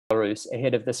Belarus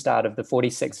ahead of the start of the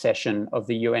 46th session of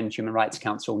the UN Human Rights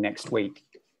Council next week.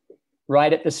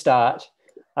 Right at the start,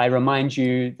 I remind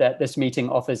you that this meeting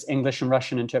offers English and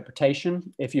Russian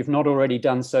interpretation. If you've not already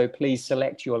done so, please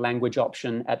select your language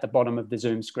option at the bottom of the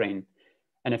Zoom screen.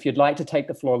 And if you'd like to take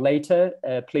the floor later,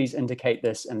 please indicate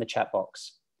this in the chat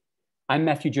box. I'm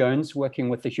Matthew Jones, working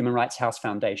with the Human Rights House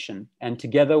Foundation, and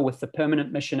together with the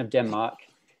Permanent Mission of Denmark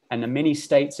and the many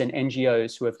states and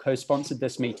NGOs who have co-sponsored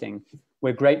this meeting,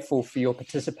 we're grateful for your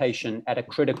participation at a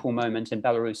critical moment in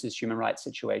Belarus's human rights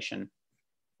situation.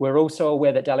 We're also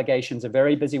aware that delegations are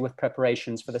very busy with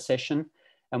preparations for the session,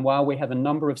 and while we have a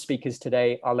number of speakers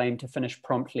today, I'll aim to finish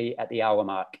promptly at the hour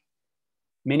mark.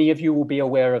 Many of you will be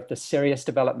aware of the serious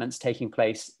developments taking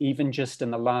place even just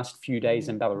in the last few days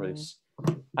in Belarus.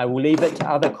 I will leave it to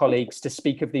other colleagues to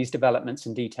speak of these developments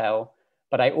in detail,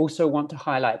 but I also want to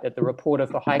highlight that the report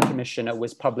of the High Commissioner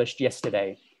was published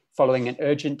yesterday, following an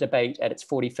urgent debate at its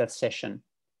 45th session.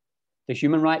 The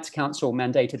Human Rights Council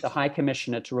mandated the High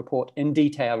Commissioner to report in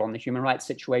detail on the human rights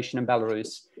situation in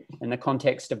Belarus in the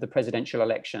context of the presidential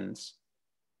elections.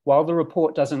 While the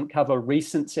report doesn't cover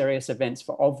recent serious events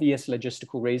for obvious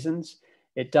logistical reasons,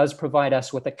 it does provide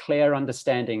us with a clear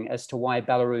understanding as to why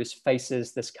Belarus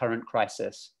faces this current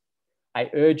crisis. I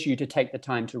urge you to take the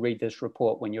time to read this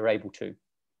report when you're able to.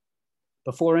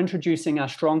 Before introducing our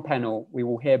strong panel, we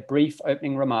will hear brief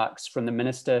opening remarks from the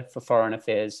Minister for Foreign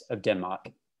Affairs of Denmark.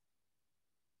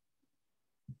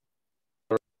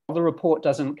 The report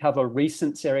doesn't cover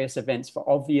recent serious events for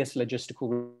obvious logistical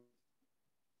reasons.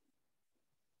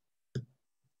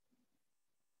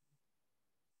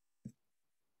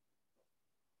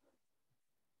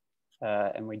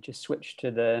 And we just switch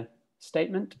to the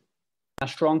statement. Our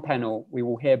strong panel, we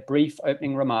will hear brief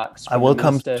opening remarks. I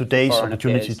welcome today's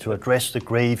opportunity to address the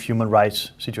grave human rights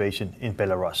situation in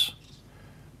Belarus.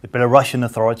 The Belarusian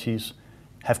authorities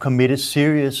have committed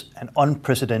serious and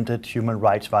unprecedented human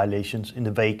rights violations in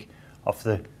the wake of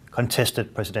the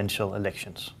contested presidential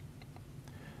elections.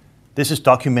 This is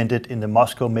documented in the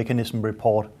Moscow Mechanism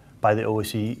report by the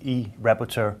OSCE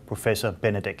rapporteur, Professor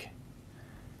Benedek,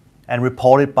 and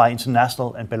reported by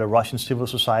international and Belarusian civil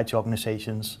society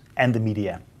organizations and the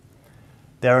media.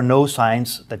 There are no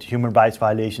signs that human rights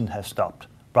violations have stopped,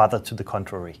 rather to the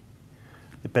contrary.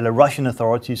 The Belarusian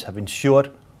authorities have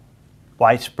ensured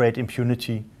widespread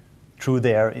impunity through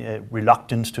their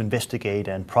reluctance to investigate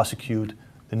and prosecute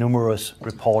the numerous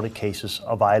reported cases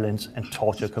of violence and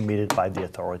torture committed by the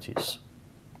authorities.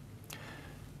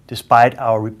 Despite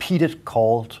our repeated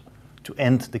calls to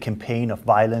end the campaign of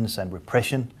violence and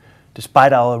repression,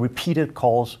 despite our repeated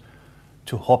calls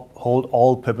to hold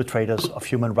all perpetrators of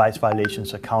human rights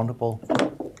violations accountable,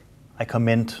 I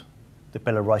commend the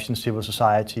Belarusian civil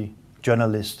society,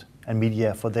 journalists, and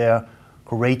media for their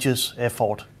courageous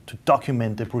effort to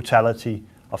document the brutality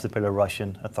of the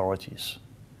Belarusian authorities.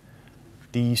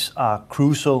 These are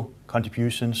crucial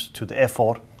contributions to the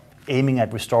effort aiming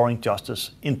at restoring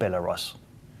justice in Belarus.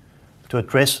 To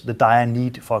address the dire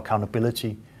need for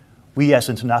accountability, we as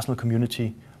international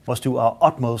community must do our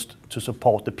utmost to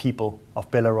support the people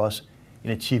of Belarus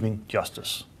in achieving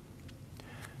justice.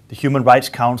 The Human Rights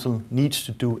Council needs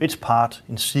to do its part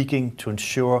in seeking to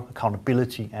ensure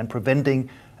accountability and preventing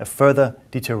a further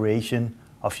deterioration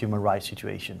of human rights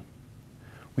situation.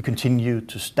 We continue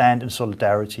to stand in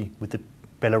solidarity with the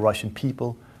Belarusian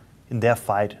people in their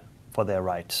fight for their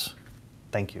rights.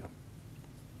 Thank you.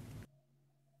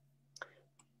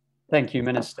 Thank you,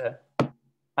 Minister.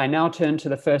 I now turn to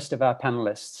the first of our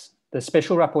panelists, the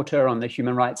Special Rapporteur on the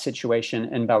human rights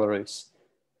situation in Belarus.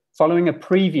 Following a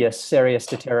previous serious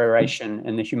deterioration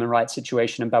in the human rights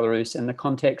situation in Belarus in the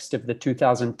context of the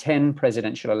 2010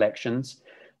 presidential elections,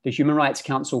 the Human Rights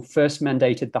Council first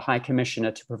mandated the High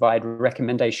Commissioner to provide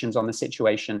recommendations on the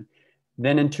situation.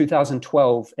 Then in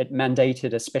 2012, it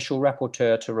mandated a special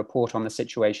rapporteur to report on the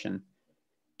situation.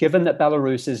 Given that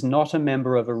Belarus is not a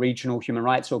member of a regional human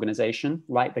rights organization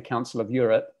like the Council of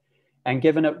Europe, and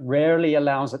given it rarely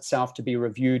allows itself to be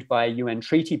reviewed by a UN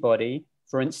treaty body,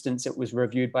 for instance, it was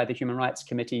reviewed by the Human Rights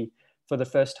Committee for the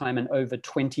first time in over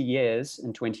 20 years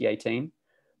in 2018,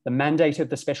 the mandate of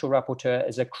the Special Rapporteur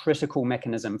is a critical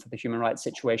mechanism for the human rights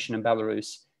situation in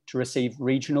Belarus to receive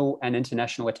regional and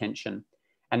international attention.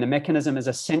 And the mechanism is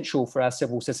essential for our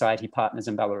civil society partners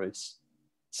in Belarus.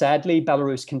 Sadly,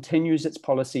 Belarus continues its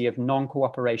policy of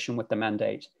non-cooperation with the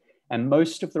mandate, and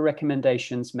most of the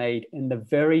recommendations made in the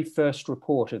very first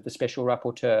report of the Special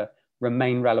Rapporteur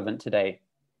remain relevant today.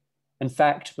 In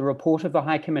fact, the report of the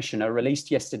High Commissioner released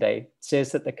yesterday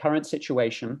says that the current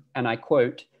situation, and I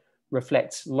quote,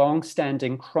 reflects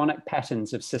long-standing chronic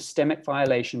patterns of systemic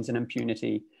violations and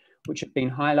impunity, which have been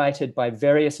highlighted by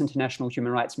various international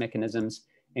human rights mechanisms,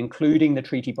 including the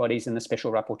treaty bodies and the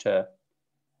Special Rapporteur.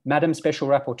 Madam Special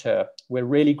Rapporteur, we're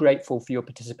really grateful for your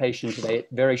participation today at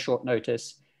very short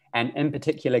notice, and in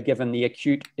particular, given the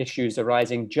acute issues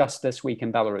arising just this week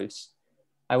in Belarus.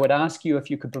 I would ask you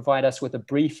if you could provide us with a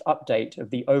brief update of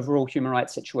the overall human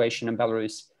rights situation in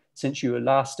Belarus since you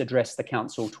last addressed the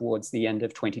Council towards the end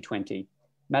of 2020.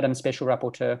 Madam Special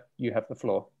Rapporteur, you have the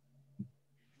floor.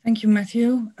 Thank you,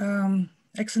 Matthew.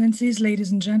 Excellencies,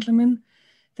 ladies and gentlemen,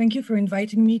 thank you for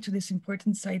inviting me to this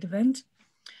important side event.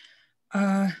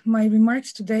 My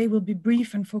remarks today will be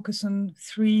brief and focus on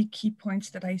three key points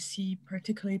that I see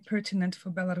particularly pertinent for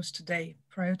Belarus today,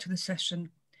 prior to the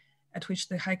session at which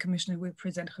the High Commissioner will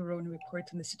present her own report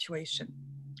on the situation.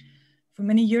 For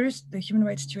many years, the human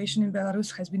rights situation in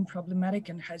Belarus has been problematic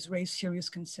and has raised serious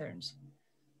concerns.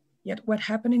 Yet what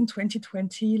happened in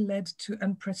 2020 led to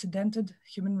unprecedented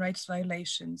human rights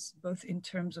violations, both in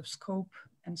terms of scope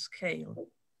and scale.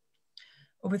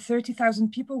 Over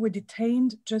 30,000 people were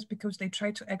detained just because they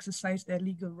tried to exercise their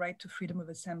legal right to freedom of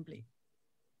assembly.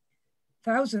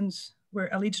 Thousands were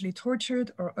allegedly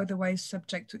tortured or otherwise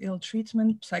subject to ill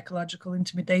treatment, psychological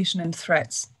intimidation, and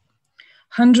threats.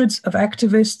 Hundreds of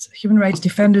activists, human rights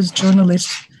defenders,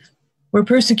 journalists were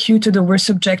persecuted or were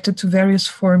subjected to various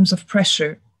forms of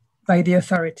pressure by the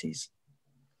authorities.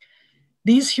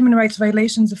 These human rights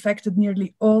violations affected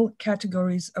nearly all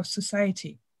categories of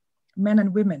society: men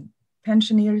and women,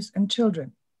 pensioners and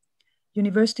children,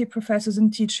 university professors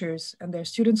and teachers and their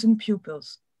students and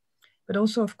pupils, but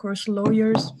also, of course,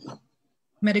 lawyers,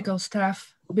 medical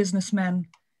staff, businessmen,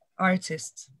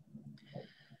 artists.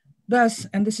 Thus,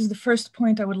 and this is the first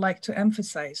point I would like to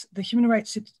emphasize, the human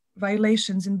rights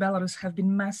violations in Belarus have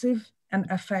been massive and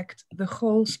affect the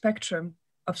whole spectrum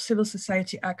of civil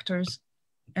society actors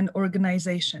and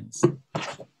organizations.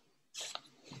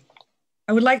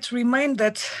 I would like to remind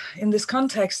that in this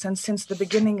context, and since the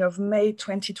beginning of May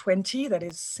 2020, that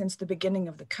is, since the beginning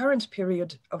of the current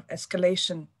period of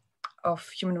escalation of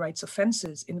human rights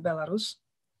offenses in Belarus,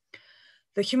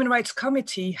 the Human Rights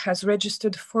Committee has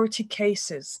registered 40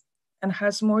 cases and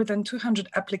has more than 200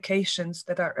 applications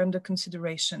that are under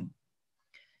consideration.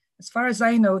 As far as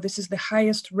I know, this is the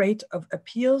highest rate of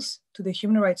appeals to the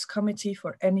Human Rights Committee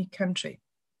for any country.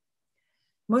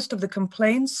 Most of the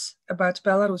complaints about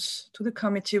Belarus to the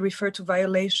committee refer to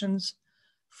violations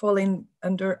falling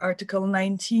under Article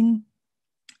 19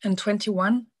 and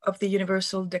 21 of the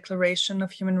Universal Declaration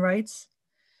of Human Rights.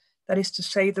 That is to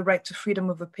say, the right to freedom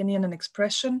of opinion and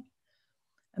expression,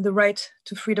 and the right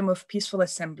to freedom of peaceful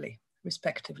assembly,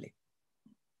 respectively.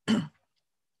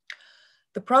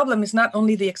 The problem is not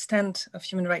only the extent of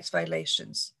human rights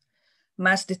violations,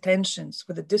 mass detentions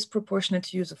with a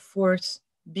disproportionate use of force,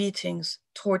 beatings,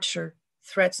 torture,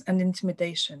 threats, and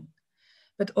intimidation,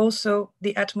 but also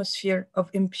the atmosphere of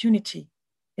impunity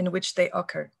in which they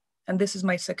occur. And this is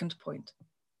my second point.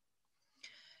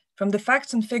 From the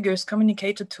facts and figures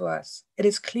communicated to us, it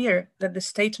is clear that the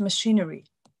state machinery,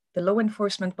 the law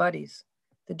enforcement bodies,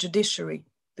 the judiciary,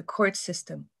 the court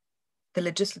system, the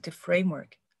legislative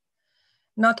framework,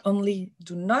 not only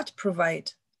do not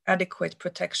provide adequate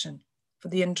protection for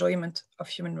the enjoyment of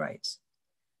human rights,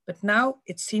 but now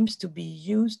it seems to be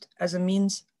used as a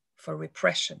means for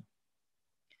repression.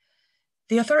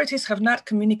 The authorities have not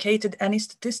communicated any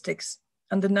statistics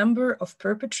on the number of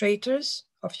perpetrators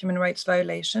of human rights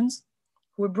violations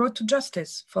who were brought to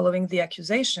justice following the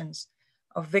accusations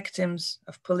of victims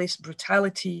of police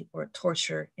brutality or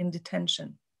torture in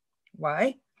detention.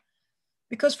 Why?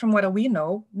 Because from what we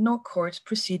know, no court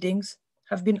proceedings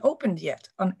have been opened yet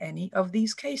on any of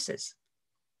these cases.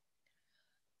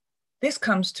 This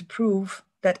comes to prove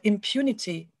that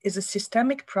impunity is a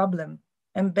systemic problem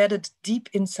embedded deep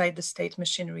inside the state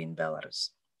machinery in Belarus.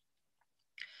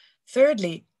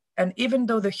 Thirdly, and even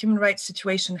though the human rights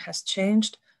situation has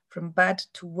changed from bad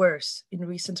to worse in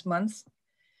recent months,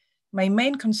 my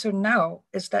main concern now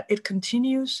is that it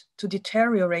continues to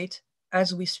deteriorate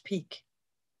as we speak.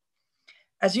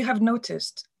 As you have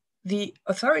noticed, the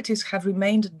authorities have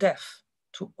remained deaf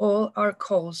to all our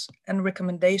calls and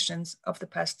recommendations of the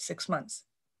past 6 months.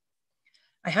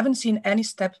 I haven't seen any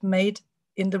step made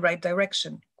in the right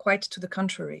direction, quite to the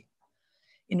contrary.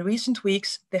 In recent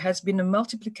weeks, there has been a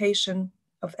multiplication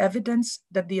of evidence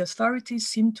that the authorities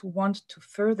seem to want to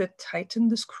further tighten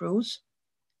the screws,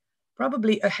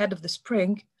 probably ahead of the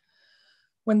spring,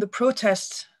 when the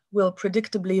protests will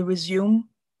predictably resume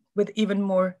with even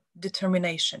more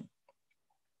determination.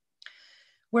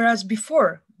 Whereas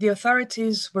before, the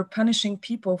authorities were punishing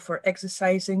people for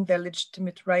exercising their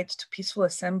legitimate right to peaceful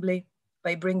assembly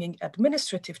by bringing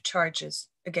administrative charges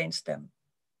against them.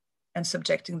 and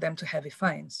subjecting them to heavy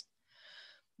fines.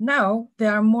 Now,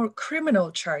 there are more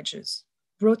criminal charges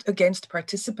brought against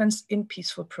participants in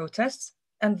peaceful protests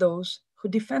and those who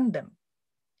defend them.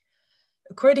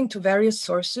 According to various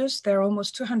sources, there are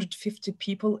almost 250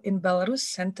 people in Belarus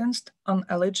sentenced on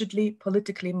allegedly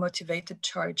politically motivated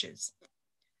charges.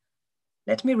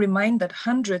 Let me remind that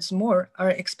hundreds more are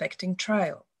expecting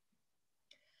trial.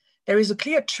 There is a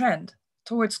clear trend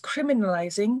towards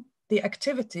criminalizing the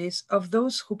activities of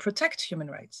those who protect human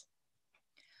rights.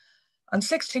 On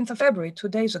 16th of February, 2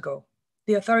 days ago,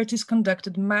 the authorities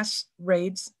conducted mass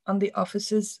raids on the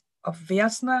offices of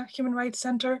Vyasna Human Rights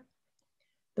Center,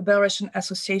 the Belarusian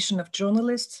Association of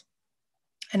Journalists,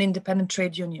 and independent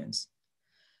trade unions.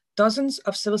 Dozens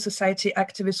of civil society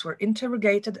activists were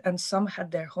interrogated and some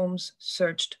had their homes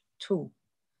searched too.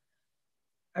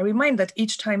 I remind that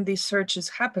each time these searches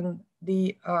happen,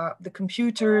 the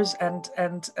computers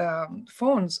and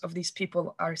phones of these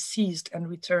people are seized and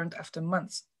returned after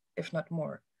months, if not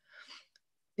more.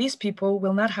 These people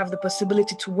will not have the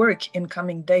possibility to work in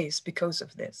coming days because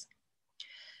of this.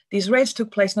 These raids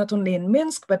took place not only in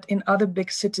Minsk, but in other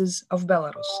big cities of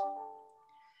Belarus.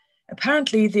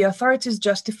 Apparently, the authorities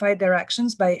justified their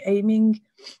actions by aiming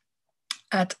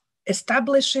at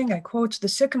establishing, I quote, the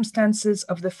circumstances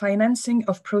of the financing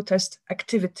of protest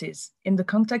activities in the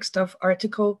context of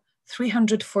Article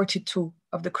 342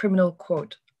 of the Criminal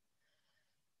Code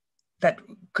that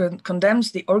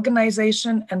condemns the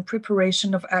organization and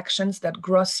preparation of actions that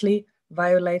grossly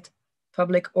violate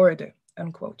public order,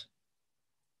 unquote.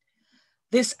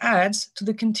 This adds to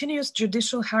the continuous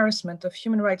judicial harassment of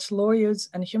human rights lawyers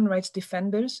and human rights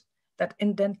defenders that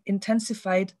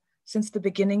intensified since the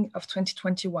beginning of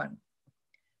 2021.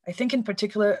 I think in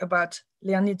particular about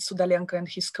Leonid Sudalenko and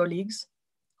his colleagues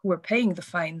who were paying the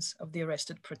fines of the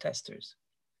arrested protesters.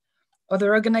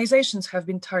 Other organizations have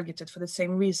been targeted for the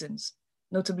same reasons,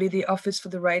 notably the Office for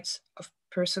the Rights of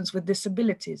Persons with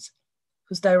Disabilities,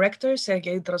 whose director,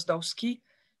 Sergei Drozdowski,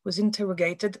 was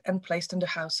interrogated and placed under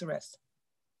house arrest.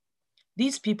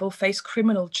 These people face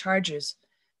criminal charges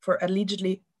for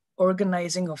allegedly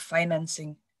organizing or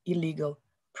financing illegal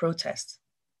protests.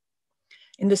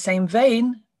 In the same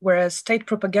vein, whereas state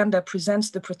propaganda presents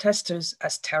the protesters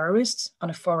as terrorists on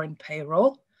a foreign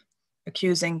payroll,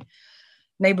 accusing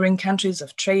neighboring countries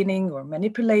of training or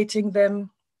manipulating them,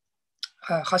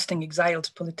 hosting exiled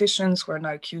politicians who are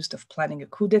now accused of planning a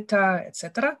coup d'etat,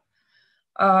 etc.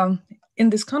 In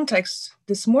this context,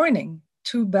 this morning,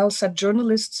 2 Belsat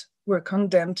journalists were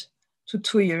condemned to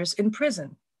 2 years in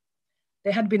prison.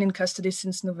 They had been in custody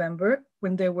since November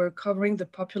when they were covering the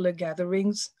popular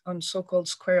gatherings on so-called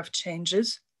Square of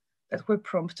Changes that were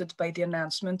prompted by the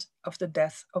announcement of the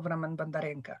death of Roman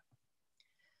Bondarenka.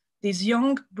 These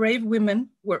young, brave women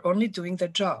were only doing their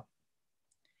job.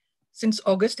 Since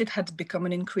August, it had become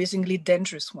an increasingly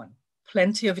dangerous one.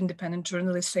 Plenty of independent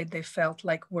journalists said they felt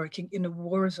like working in a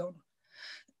war zone.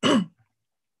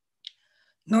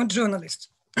 No journalist,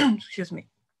 excuse me,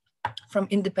 from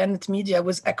independent media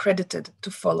was accredited to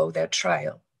follow their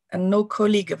trial, and no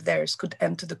colleague of theirs could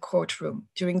enter the courtroom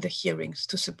during the hearings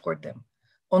to support them.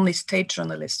 Only state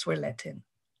journalists were let in.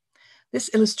 This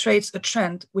illustrates a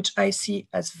trend which I see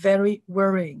as very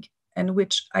worrying and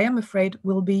which I am afraid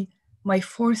will be my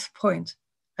 4th point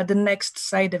at the next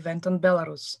side event on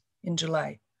Belarus in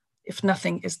July, if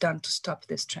nothing is done to stop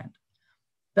this trend.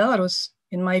 Belarus,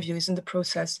 in my view, is in the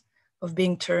process of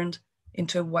being turned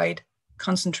into a wide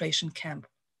concentration camp,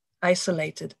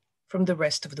 isolated from the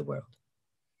rest of the world.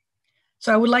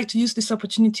 So I would like to use this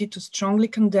opportunity to strongly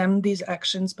condemn these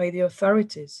actions by the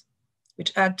authorities,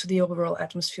 which add to the overall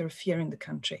atmosphere of fear in the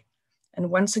country. And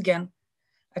once again,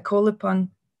 I call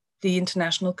upon the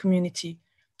international community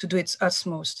to do its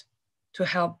utmost to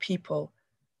help people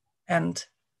and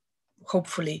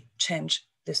hopefully change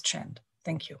this trend.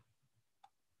 Thank you.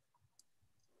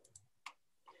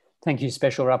 Thank you,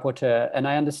 Special Rapporteur. And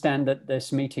I understand that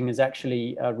this meeting has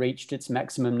actually reached its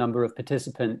maximum number of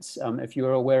participants. If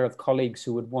you're aware of colleagues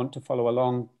who would want to follow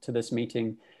along to this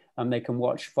meeting, they can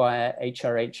watch via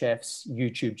HRHF's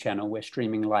YouTube channel. We're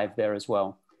streaming live there as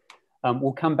well.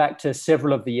 We'll come back to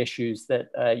several of the issues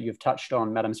that you've touched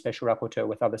on, Madam Special Rapporteur,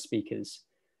 with other speakers.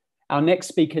 Our next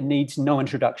speaker needs no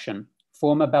introduction.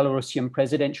 Former Belarusian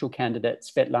presidential candidate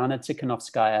Svetlana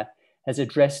Tikhanovskaya has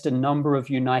addressed a number of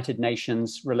United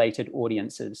Nations-related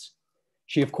audiences.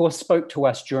 She, of course, spoke to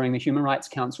us during the Human Rights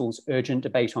Council's urgent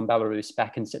debate on Belarus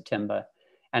back in September,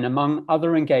 and among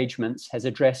other engagements, has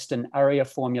addressed an area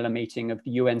formula meeting of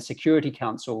the UN Security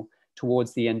Council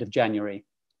towards the end of January.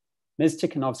 Ms.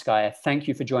 Tikhanovskaya, thank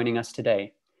you for joining us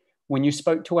today. When you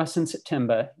spoke to us in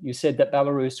September, you said that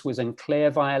Belarus was in clear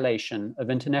violation of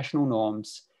international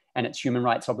norms and its human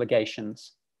rights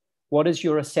obligations. What is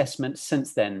your assessment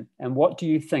since then? And what do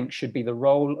you think should be the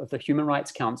role of the Human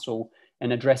Rights Council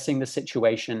in addressing the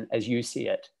situation as you see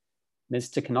it? Ms.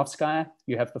 Tikhanovskaya,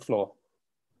 you have the floor.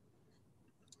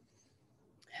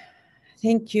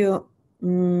 Thank you.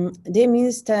 Dear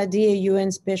Minister, dear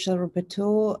UN Special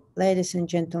Rapporteur, ladies and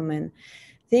gentlemen,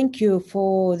 thank you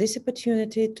for this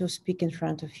opportunity to speak in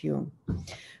front of you.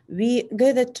 We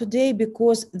gathered today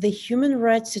because the human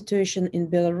rights situation in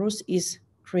Belarus is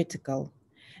critical,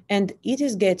 and it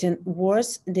is getting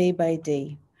worse day by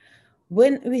day.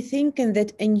 When we think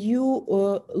that a new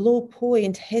low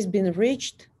point has been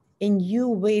reached, a new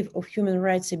wave of human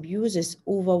rights abuses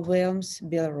overwhelms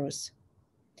Belarus.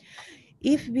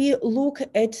 If we look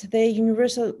at the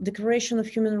Universal Declaration of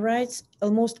Human Rights,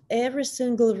 almost every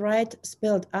single right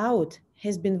spelled out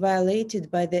has been violated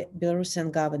by the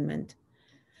Belarusian government.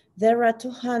 There are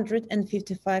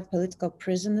 255 political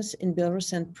prisoners in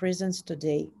Belarusian prisons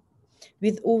today,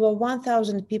 with over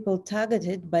 1,000 people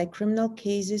targeted by criminal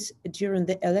cases during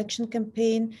the election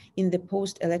campaign in the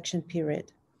post-election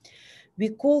period. We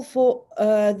call for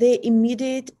their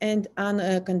immediate and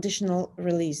unconditional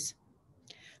release.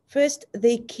 First,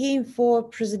 they came for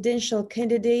presidential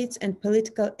candidates and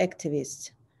political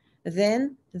activists.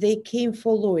 Then they came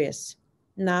for lawyers.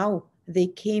 Now they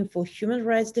came for human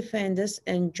rights defenders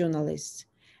and journalists.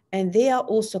 And they are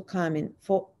also coming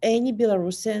for any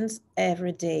Belarusians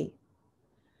every day.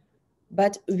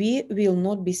 But we will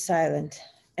not be silent,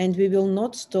 and we will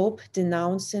not stop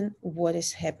denouncing what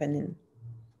is happening.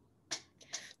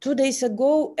 2 days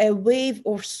ago, a wave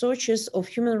of searches of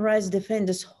human rights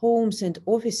defenders' homes and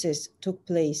offices took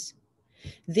place.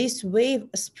 This wave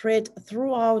spread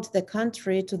throughout the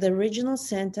country to the regional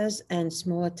centers and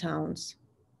smaller towns.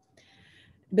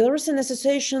 Belarusian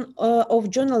Association of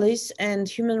Journalists and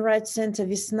Human Rights Center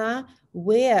Vesna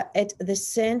were at the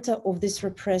center of this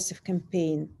repressive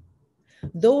campaign.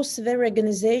 Those very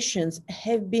organizations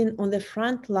have been on the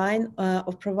front line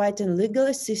of providing legal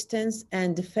assistance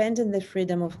and defending the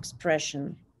freedom of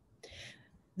expression.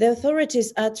 The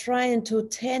authorities are trying to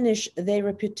tarnish their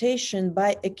reputation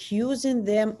by accusing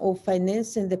them of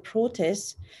financing the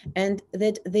protests and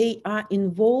that they are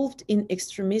involved in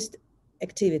extremist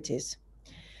activities.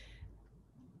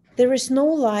 There is no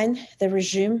line the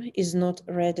regime is not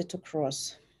ready to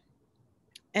cross.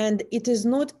 And it is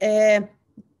not a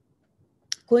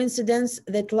coincidence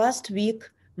that last week,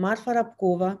 Marfa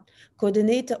Rabkova,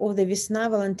 coordinator of the Vesna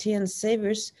Volunteer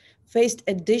Savers, faced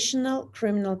additional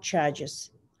criminal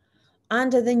charges.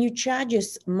 Under the new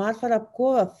charges, Marfa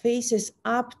Rabkova faces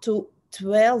up to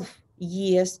 12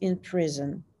 years in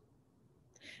prison.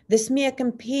 The smear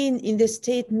campaign in the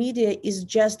state media is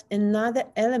just another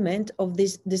element of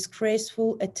this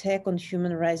disgraceful attack on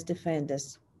human rights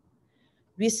defenders.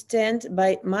 We stand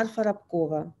by Marfa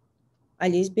Rabkova,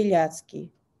 Олесь Beliatsky,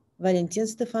 Valentin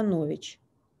Stefanovich,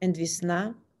 and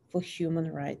Vesna for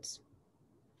human rights.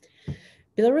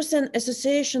 Belarusian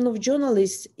Association of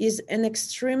Journalists is an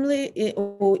exemplary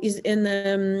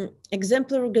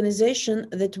organization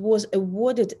that was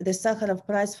awarded the Sakharov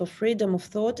Prize for Freedom of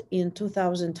Thought in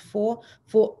 2004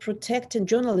 for protecting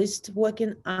journalists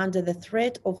working under the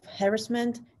threat of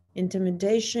harassment,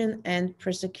 intimidation, and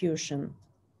persecution.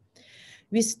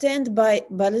 We stand by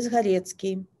Boris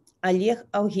Goretsky, Oleg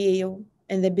Augeyev,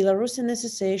 and the Belarusian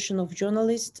Association of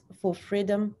Journalists for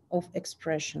Freedom of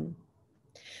Expression.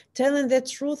 Telling the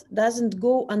truth doesn't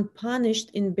go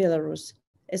unpunished in Belarus,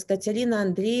 as Katerina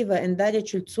Andreeva and Daria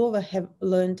Chultsova have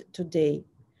learned today.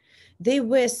 They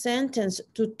were sentenced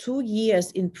to 2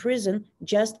 years in prison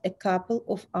just a couple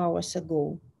of hours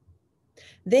ago.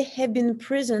 They have been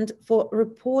imprisoned for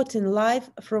reporting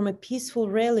live from a peaceful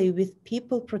rally with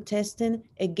people protesting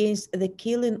against the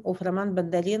killing of Roman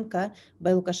Bondarenko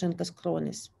by Lukashenko's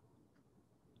cronies.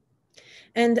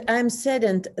 And I'm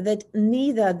saddened that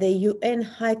neither the UN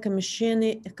High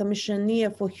Commissioner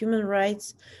for Human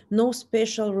Rights nor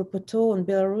Special Rapporteur on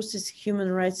Belarus's human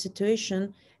rights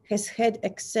situation has had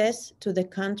access to the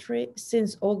country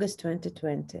since August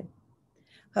 2020.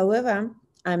 However,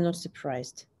 I'm not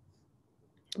surprised.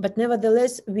 But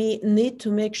nevertheless, we need to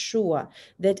make sure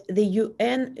that the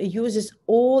UN uses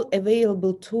all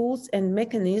available tools and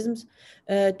mechanisms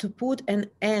to put an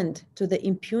end to the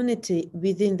impunity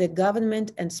within the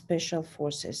government and special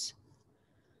forces.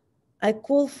 I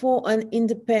call for an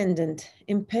independent,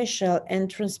 impartial, and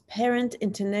transparent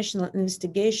international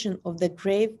investigation of the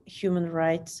grave human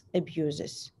rights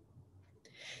abuses.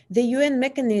 The UN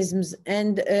mechanisms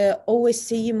and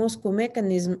OSCE Moscow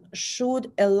mechanism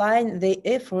should align their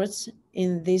efforts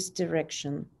in this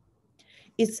direction.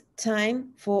 It's time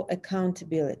for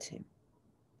accountability.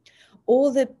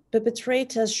 All the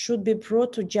perpetrators should be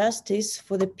brought to justice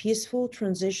for the peaceful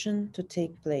transition to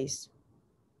take place.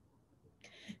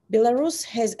 Belarus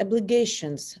has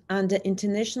obligations under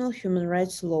international human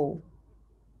rights law,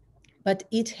 but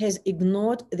it has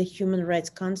ignored the Human Rights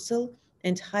Council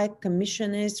and High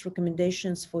Commissioner's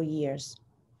recommendations for years.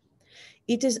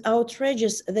 It is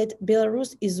outrageous that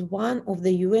Belarus is one of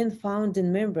the UN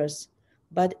founding members,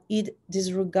 but it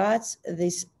disregards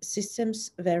this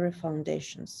system's very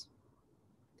foundations.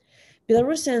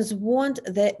 Belarusians want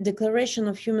the Declaration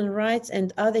of Human Rights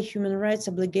and other human rights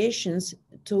obligations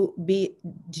to be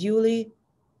duly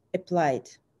applied.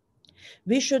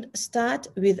 We should start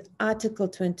with Article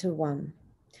 21.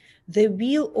 The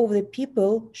will of the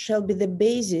people shall be the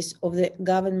basis of the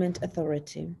government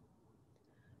authority.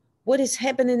 What is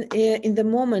happening in the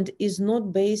moment is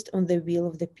not based on the will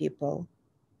of the people.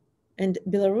 And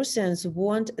Belarusians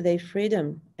want their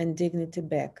freedom and dignity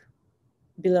back.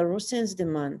 Belarusians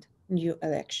demand new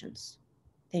elections.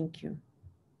 Thank you.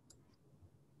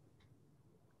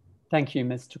 Thank you,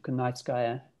 Ms.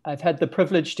 Tukhanitskaya. I've had the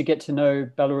privilege to get to know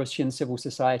Belarusian civil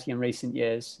society in recent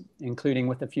years, including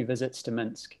with a few visits to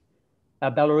Minsk.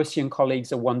 Our Belarusian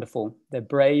colleagues are wonderful. They're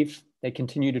brave. They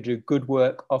continue to do good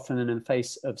work, often in the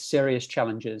face of serious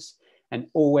challenges, and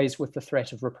always with the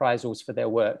threat of reprisals for their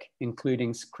work,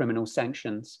 including criminal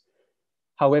sanctions.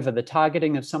 However, the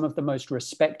targeting of some of the most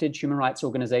respected human rights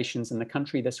organizations in the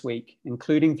country this week,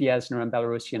 including Vyazna and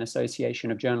Belarusian Association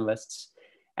of Journalists,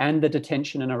 and the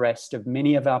detention and arrest of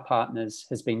many of our partners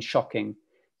has been shocking,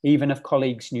 even if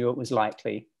colleagues knew it was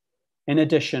likely. In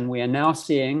addition, we are now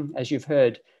seeing, as you've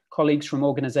heard, colleagues from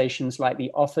organizations like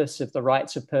the Office of the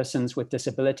Rights of Persons with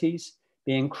Disabilities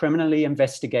being criminally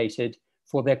investigated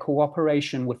for their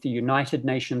cooperation with the United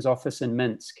Nations office in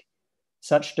Minsk.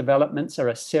 Such developments are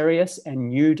a serious and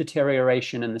new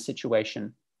deterioration in the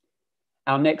situation.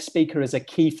 Our next speaker is a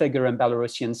key figure in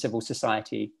Belarusian civil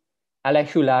society. Alek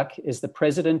Hulak is the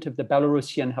president of the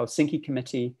Belarusian Helsinki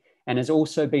Committee and has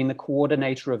also been the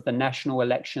coordinator of the National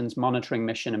Elections Monitoring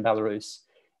Mission in Belarus,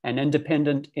 an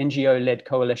independent NGO-led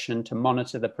coalition to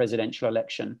monitor the presidential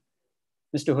election.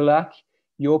 Mr. Hulak,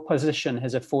 your position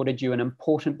has afforded you an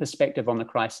important perspective on the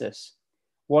crisis.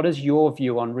 What is your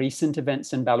view on recent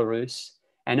events in Belarus?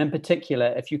 And in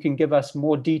particular, if you can give us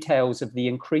more details of the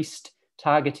increased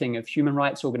targeting of human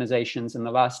rights organizations in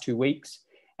the last 2 weeks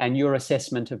and your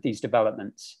assessment of these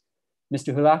developments.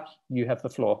 Mr. Hulak, you have the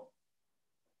floor.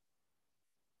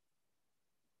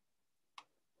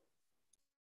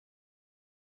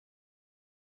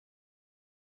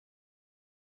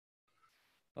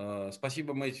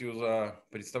 Спасибо, Мэтью, за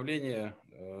представление.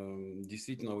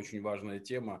 Действительно очень важная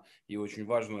тема, и очень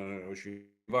важно,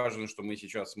 что мы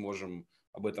сейчас можем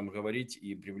об этом говорить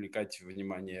и привлекать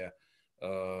внимание к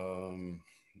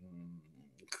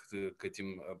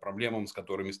этим проблемам, с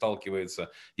которыми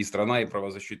сталкивается и страна, и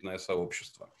правозащитное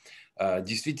сообщество.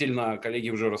 Действительно,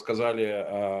 коллеги уже рассказали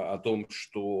о том,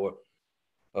 что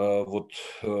вот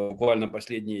буквально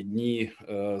последние дни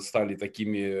стали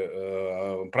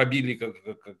такими, пробили,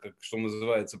 что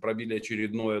называется, пробили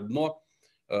очередное дно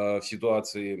в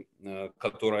ситуации,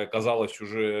 которая, казалось,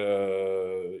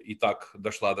 уже и так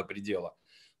дошла до предела.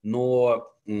 Но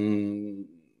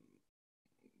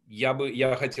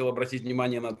я хотел обратить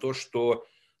внимание на то, что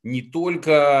не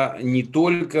только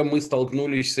мы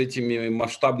столкнулись с этими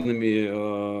масштабными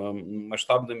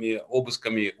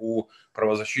обысками у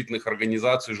правозащитных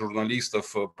организаций,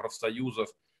 журналистов,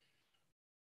 профсоюзов,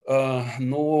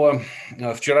 но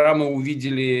вчера мы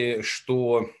увидели,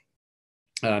 что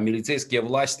милицейские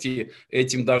власти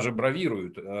этим даже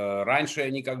бравируют. Раньше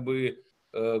они такую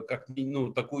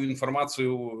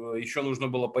информацию еще нужно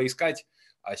было поискать,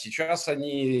 а сейчас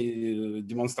они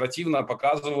демонстративно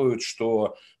показывают,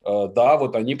 что да,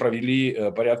 вот они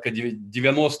провели порядка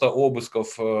 90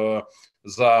 обысков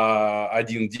за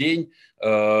один день,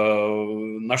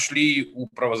 нашли у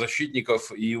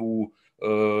правозащитников и у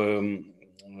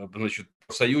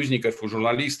союзников, у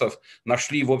журналистов,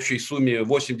 нашли в общей сумме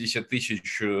 80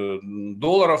 тысяч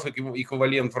долларов,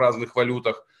 эквивалент в разных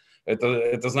валютах.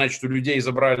 Это значит, что у людей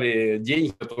забрали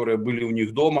деньги, которые были у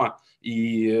них дома,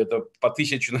 и это по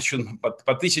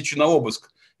 1000 на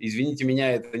обыск. Извините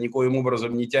меня, это никоим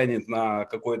образом не тянет на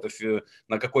какое-то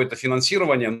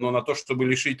финансирование, но на то, чтобы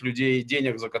лишить людей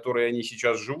денег, за которые они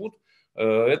сейчас живут,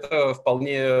 это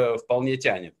вполне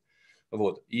тянет.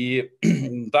 Вот. И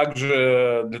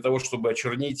также для того, чтобы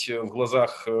очернить в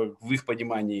глазах, в их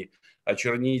понимании,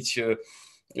 очернить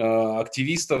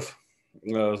активистов.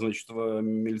 Значит,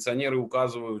 милиционеры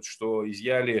указывают, что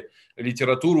изъяли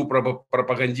литературу,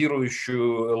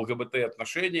 пропагандирующую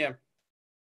ЛГБТ-отношения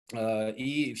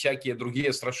и всякие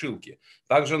другие страшилки.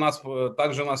 Также нас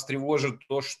тревожит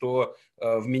то, что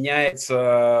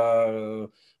вменяется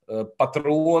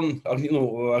патрон,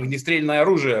 огнестрельное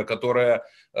оружие, которое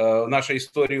в нашей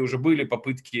истории уже были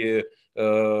попытки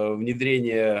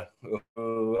внедрения,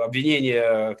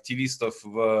 обвинения активистов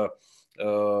в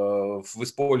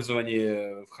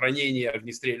использовании, в хранении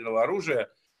огнестрельного оружия.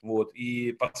 Вот,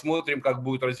 и посмотрим, как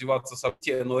будет развиваться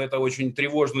событие, но это очень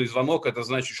тревожный звонок, это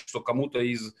значит, что кому-то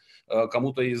из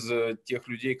тех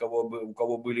людей, у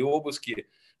кого были обыски,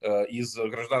 из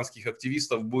гражданских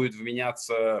активистов будет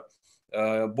вменяться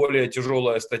более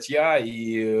тяжелая статья,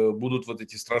 и будут вот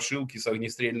эти страшилки с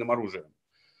огнестрельным оружием.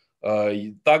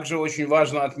 Также очень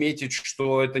важно отметить,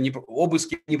 что это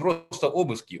обыски не просто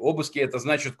обыски. Обыски — это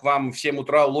значит, к вам в 7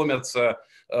 утра ломятся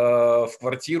в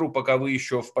квартиру, пока вы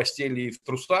еще в постели и в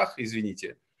трусах,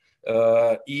 извините,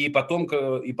 и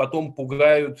потом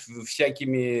пугают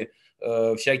всякими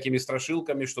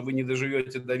страшилками, что вы не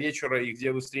доживете до вечера, и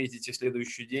где вы встретите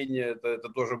следующий день, это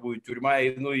тоже будет тюрьма.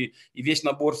 И весь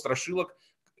набор страшилок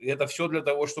 — это все для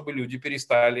того, чтобы люди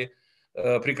прекратили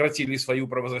свою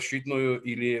правозащитную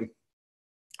или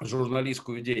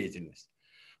журналистскую деятельность.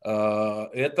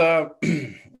 Это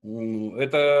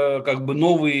как бы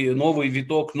новый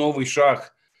виток, новый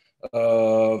шаг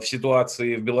в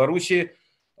ситуации в Беларуси.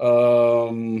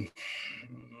 Это,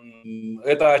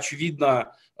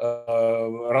 очевидно,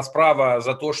 расправа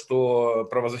за то, что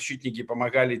правозащитники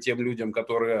помогали тем людям,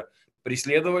 которые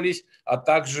преследовались, а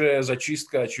также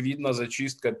зачистка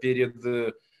перед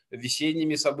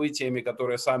весенними событиями,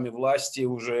 которые сами власти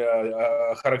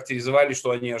уже характеризовали, что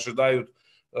они ожидают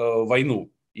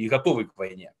войну и готовы к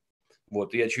войне.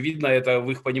 Вот. И, очевидно, это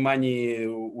в их понимании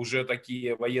уже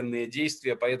такие военные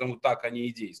действия, поэтому так они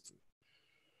и действуют.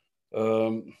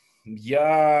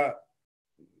 Я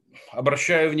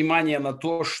обращаю внимание на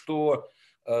то, что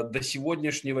до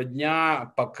сегодняшнего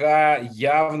дня пока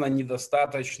явно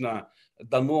недостаточно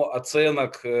дано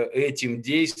оценок этим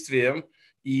действиям.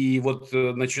 И вот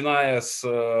начиная с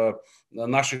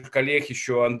наших коллег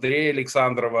еще Андрея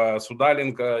Александрова,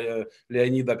 Судаленко,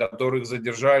 Леонида, которых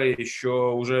задержали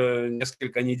еще уже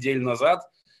несколько недель назад,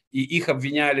 и их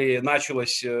обвиняли,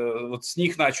 вот с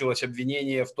них началось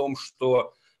обвинение в том,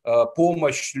 что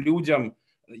помощь людям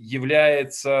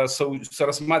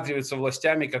рассматривается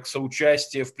властями как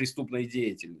соучастие в преступной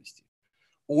деятельности.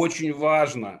 Очень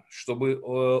важно, чтобы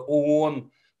ООН,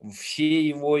 все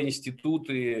его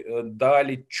институты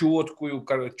дали четкую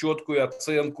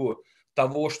оценку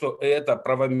того, что это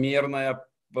правомерная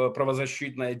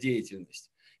правозащитная деятельность.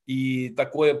 И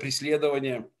такое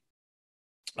преследование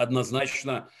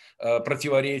однозначно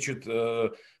противоречит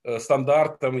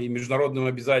стандартам и международным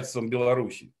обязательствам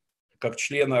Беларуси, как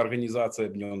члена Организации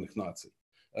Объединенных Наций.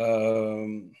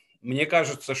 Мне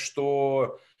кажется,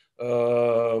 что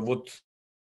вот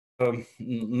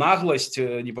наглость,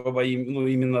 не побоим,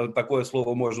 именно такое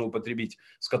слово можно употребить,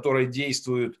 с которой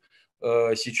действуют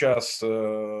сейчас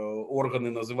органы,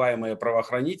 называемые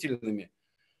правоохранительными,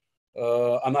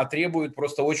 она требует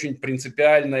просто очень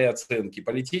принципиальной оценки.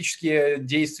 Политические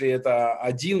действия – это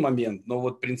один момент, но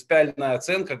вот принципиальная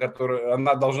оценка,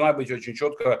 она должна быть очень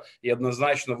четко и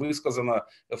однозначно высказана,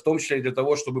 в том числе и для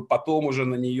того, чтобы потом уже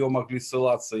на нее могли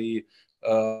ссылаться и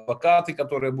адвокаты,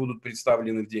 которые будут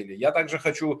представлены в деле. Я также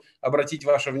хочу обратить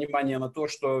ваше внимание на то,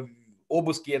 что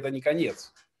обыски – это не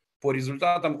конец. По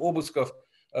результатам обысков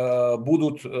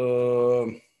будут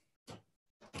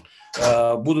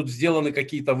сделаны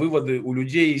какие-то выводы, у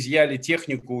людей изъяли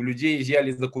технику, у людей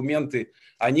изъяли документы,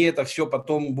 они это все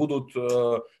потом будут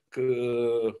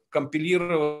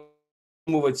компилировать,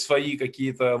 свои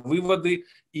какие-то выводы,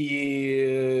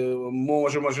 и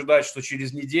можем ожидать, что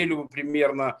через неделю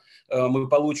примерно мы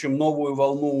получим новую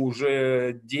волну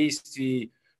уже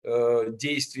действий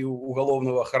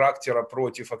уголовного характера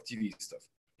против активистов.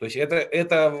 То есть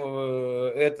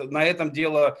на этом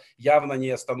дело явно не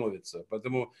остановится.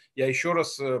 Поэтому я еще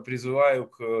раз призываю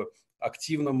к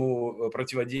активному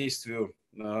противодействию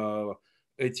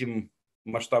этим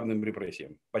масштабным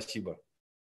репрессиям. Спасибо.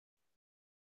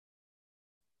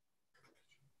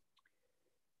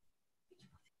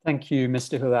 Thank you,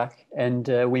 Mr. Hulak. And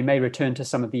we may return to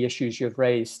some of the issues you've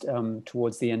raised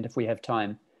towards the end if we have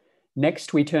time.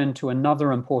 Next, we turn to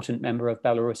another important member of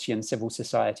Belarusian civil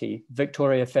society,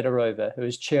 Victoria Fedorova, who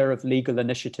is chair of Legal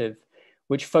Initiative,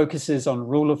 which focuses on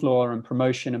rule of law and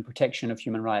promotion and protection of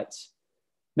human rights.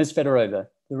 Ms. Fedorova,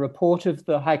 the report of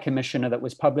the High Commissioner that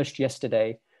was published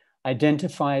yesterday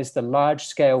identifies the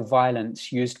large-scale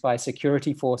violence used by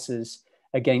security forces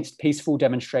against peaceful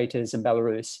demonstrators in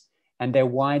Belarus and their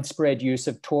widespread use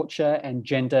of torture and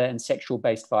gender and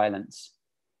sexual-based violence.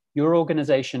 Your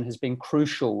organization has been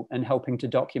crucial in helping to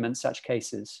document such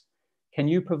cases. Can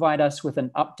you provide us with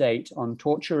an update on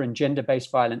torture and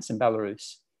gender-based violence in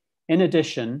Belarus? In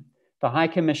addition, the High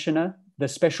Commissioner, the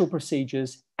Special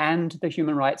Procedures, and the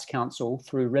Human Rights Council,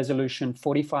 through Resolution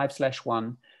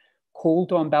 45/1,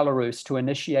 called on Belarus to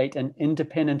initiate an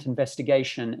independent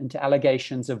investigation into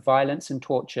allegations of violence and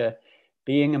torture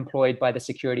being employed by the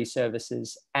security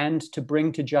services and to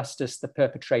bring to justice the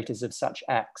perpetrators of such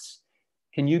acts.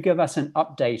 Can you give us an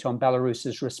update on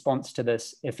Belarus's response to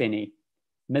this, if any?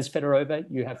 Ms. Fedorova,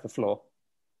 you have the floor.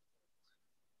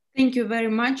 Thank you very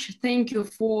much. Thank you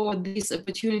for this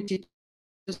opportunity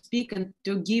to speak and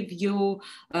to give you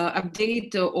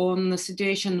update on the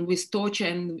situation with torture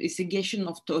and investigation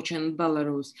of torture in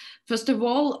Belarus. First of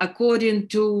all, according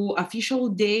to official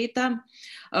data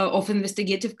of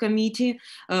investigative committee,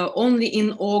 only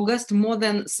in August, more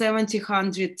than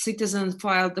 700 citizens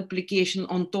filed application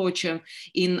on torture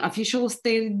in official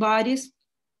state bodies.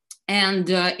 And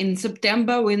in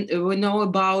September, we know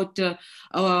about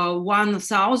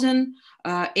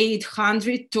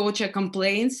 1,800 torture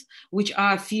complaints, which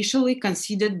are officially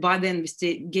considered by the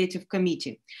investigative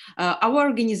committee. Our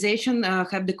organization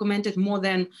have documented more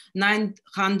than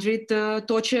 900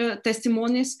 torture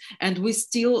testimonies, and we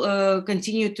still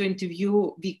continue to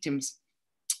interview victims.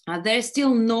 There is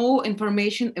still no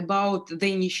information about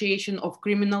the initiation of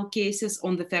criminal cases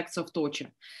on the facts of torture.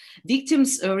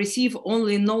 Victims receive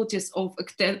only notice of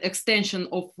extension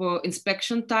of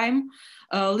inspection time.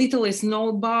 Little is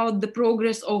known about the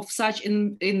progress of such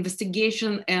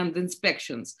investigation and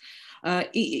inspections.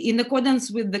 In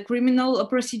accordance with the Criminal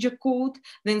Procedure Code,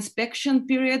 the inspection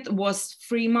period was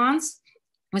 3 months,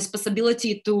 with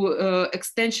possibility to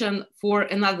extension for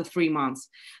another 3 months.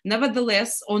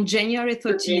 Nevertheless, on January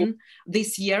 13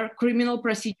 this year, criminal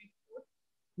procedure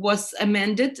was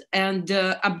amended and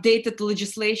updated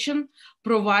legislation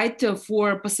provide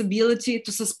for possibility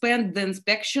to suspend the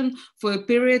inspection for a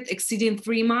period exceeding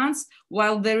 3 months,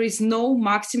 while there is no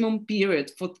maximum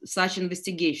period for such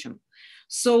investigation.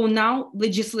 So now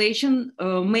legislation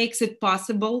makes it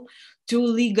possible to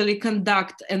legally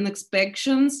conduct an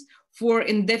inspections for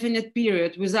indefinite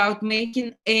period without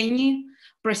making any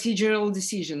procedural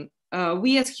decision.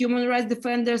 We as human rights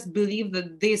defenders believe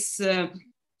that this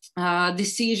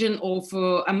decision of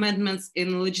amendments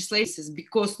in legislation,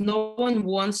 because no one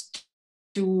wants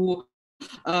to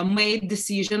make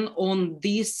decision on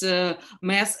this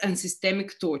mass and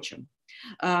systemic torture.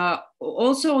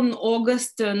 Also on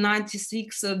August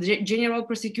 96, the General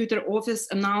Prosecutor Office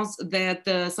announced that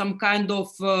some kind of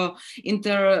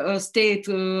interstate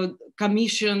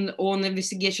commission on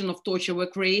investigation of torture were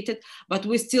created, but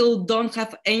we still don't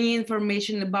have any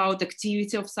information about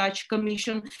activity of such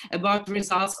commission, about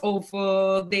results of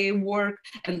their work,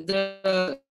 and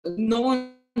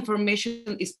no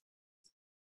information is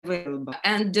available.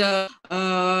 And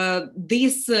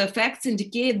these facts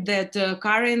indicate that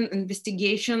current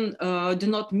investigation do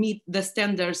not meet the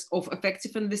standards of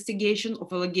effective investigation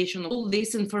of allegation. All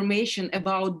this information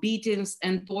about beatings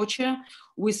and torture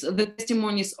with the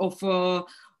testimonies of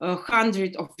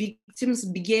hundreds of victims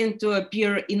began to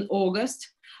appear in August.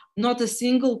 Not a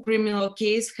single criminal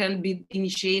case can be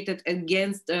initiated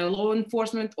against law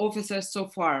enforcement officers so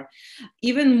far.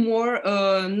 Even more,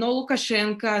 no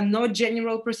Lukashenko, no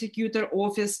General Prosecutor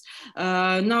Office,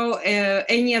 no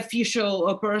any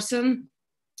official person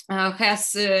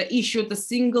has issued a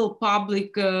single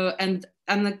public and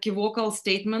unequivocal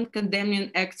statement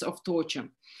condemning acts of torture.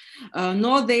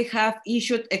 Nor they have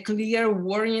issued a clear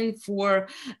warning for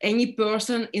any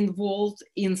person involved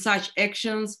in such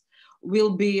actions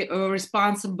will be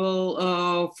responsible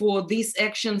for these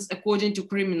actions according to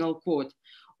criminal code.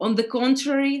 On the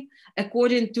contrary,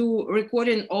 according to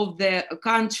recording of the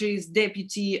country's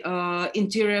deputy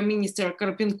interior minister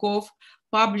Karpenkov,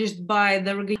 published by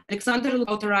the Alexander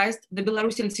authorized the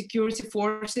Belarusian security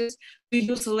forces to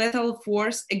use lethal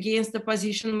force against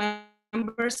opposition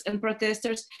members and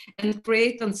protesters and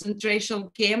create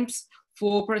concentration camps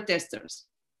for protesters.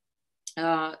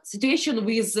 Situation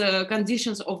with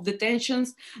conditions of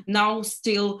detentions now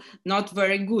still not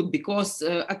very good, because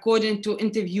according to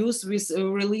interviews with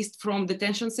released from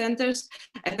detention centers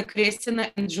at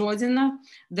Krestina and Jodina,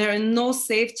 there are no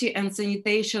safety and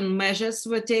sanitation measures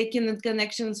were taken in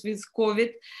connections with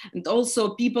COVID, and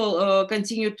also people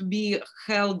continue to be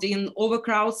held in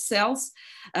overcrowded cells.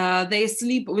 They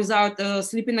sleep without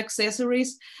sleeping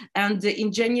accessories, and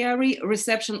in January,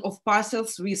 reception of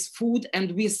parcels with food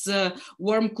and with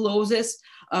warm clothes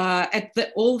at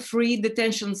all 3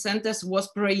 detention centers was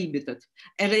prohibited,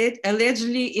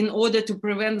 allegedly in order to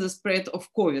prevent the spread of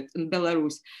COVID in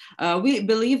Belarus. We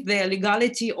believe the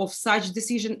legality of such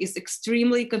decision is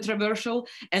extremely controversial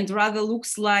and rather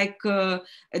looks like a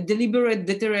deliberate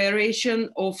deterioration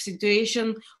of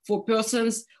situation for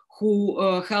persons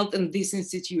who held in this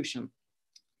institution.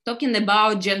 Talking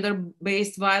about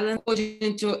gender-based violence,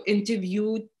 according to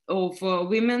interview of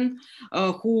women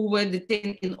who were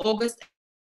detained in August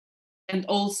and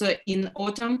also in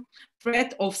autumn,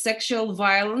 threat of sexual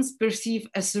violence perceived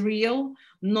as real,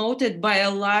 noted by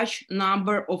a large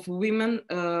number of women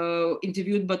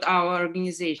interviewed by our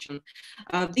organization.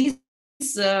 These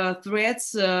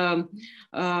threats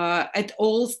at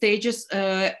all stages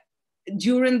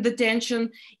during detention,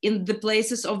 in the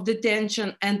places of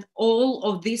detention, and all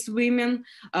of these women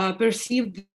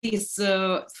perceived these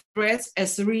threats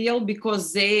as real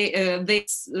because they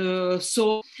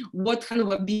saw what kind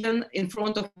of abuse in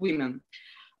front of women.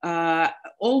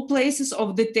 All places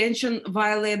of detention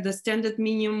violate the standard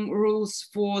minimum rules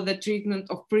for the treatment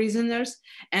of prisoners,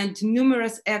 and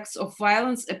numerous acts of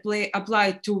violence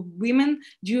apply to women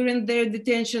during their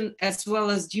detention, as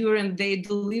well as during their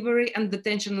delivery and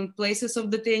detention in places of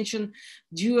detention,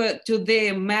 due to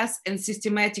their mass and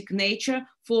systematic nature,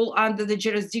 fall under the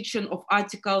jurisdiction of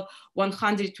Article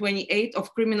 128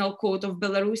 of Criminal Code of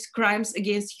Belarus, crimes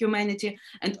against humanity,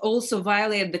 and also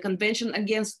violate the Convention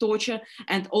Against Torture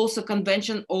and also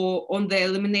Convention on the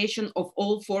Elimination of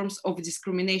All Forms of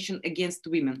Discrimination against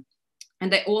Women.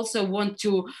 And I also want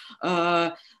to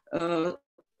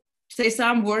say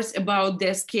some words about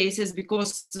death cases,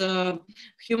 because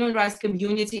human rights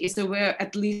community is aware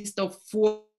at least of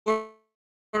 4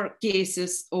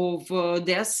 cases of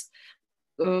deaths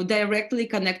directly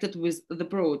connected with the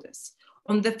protests.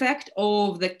 On the fact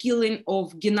of the killing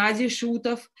of Gennady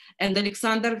Shutov and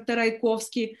Alexander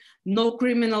Taraykovsky, no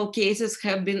criminal cases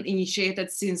have been initiated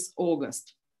since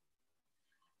August.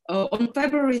 On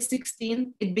February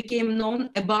 16, it became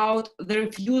known about the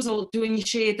refusal to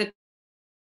initiate a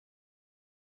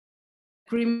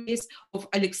criminal case of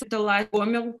Alexander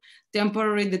Taraykovsky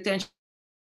temporary detention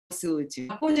facility.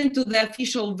 According to the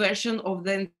official version of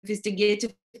the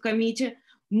investigative committee,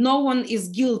 no one is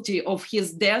guilty of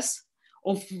his death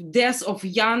of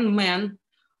young men,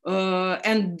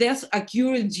 and death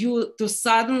occurred due to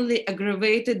suddenly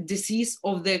aggravated disease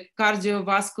of the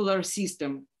cardiovascular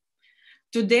system.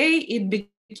 Today, it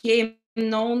became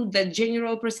known that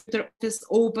General Prosecutor Office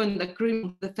opened a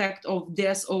criminal effect of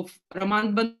death of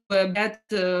Roman Banbat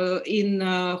in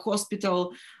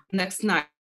hospital next night.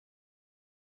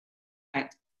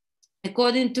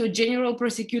 According to General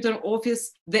Prosecutor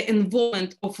Office, the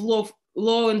involvement of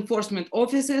law enforcement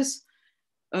officers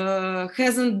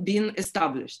hasn't been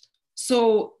established.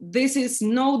 So this is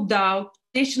no doubt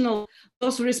national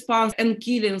response and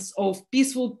killings of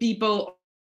peaceful people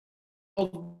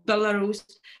of Belarus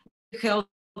held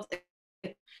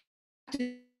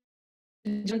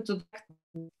to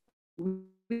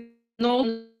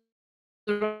no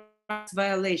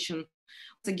violation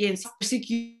against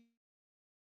persecution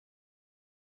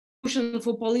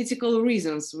for political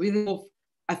reasons with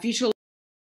official.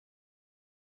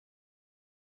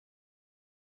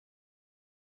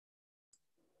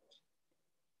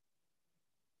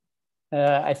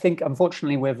 I think,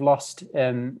 unfortunately, we've lost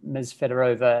Ms.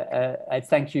 Fedorova. I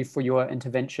thank you for your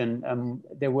intervention.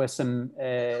 There were some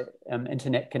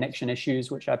internet connection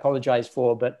issues, which I apologize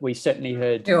for, but we certainly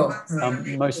heard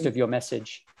most of your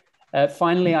message.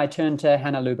 Finally, I turn to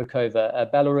Hanna Lubakova, a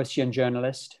Belarusian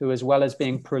journalist who, as well as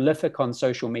being prolific on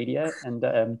social media, and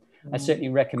I certainly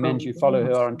recommend you follow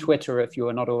her on Twitter if you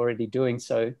are not already doing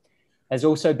so, has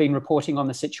also been reporting on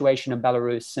the situation in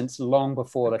Belarus since long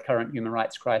before the current human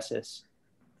rights crisis.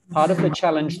 Part of the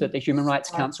challenge that the Human Rights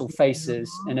Council faces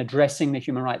in addressing the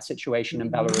human rights situation in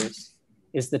Belarus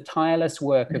is the tireless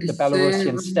work of the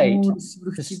Belarusian state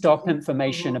to stop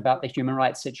information about the human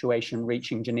rights situation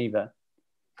reaching Geneva.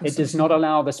 It does not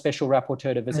allow the special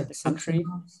rapporteur to visit the country.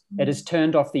 It has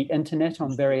turned off the internet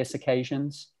on various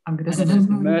occasions, and it is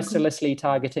mercilessly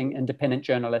targeting independent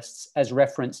journalists, as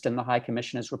referenced in the High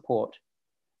Commissioner's report.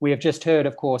 We have just heard,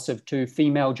 of course, of 2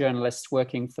 female journalists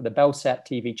working for the Belsat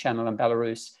TV channel in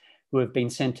Belarus who have been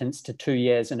sentenced to 2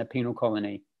 years in a penal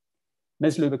colony.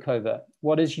 Ms. Lubakova,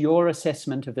 what is your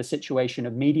assessment of the situation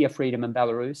of media freedom in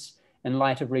Belarus in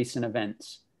light of recent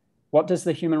events? What does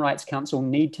the Human Rights Council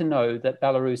need to know that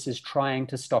Belarus is trying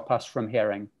to stop us from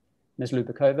hearing? Ms.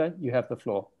 Lubakova, you have the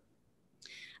floor.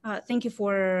 Thank you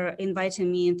for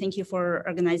inviting me, and thank you for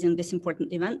organizing this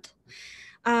important event.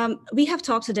 We have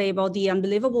talked today about the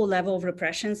unbelievable level of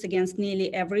repressions against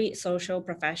nearly every social,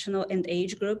 professional, and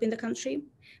age group in the country.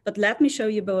 But let me show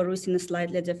you Belarus in a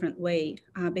slightly different way,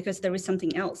 because there is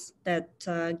something else that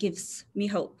gives me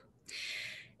hope.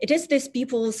 It is this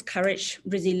people's courage,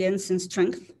 resilience, and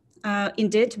strength.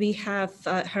 Indeed, we have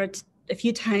heard a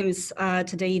few times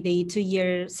today the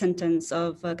 2-year sentence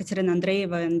of Katerina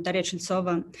Andreeva and Daria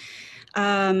Chiltsova.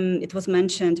 It was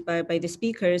mentioned by the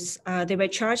speakers. They were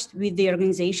charged with the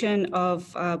organization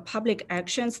of public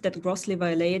actions that grossly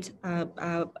violate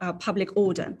public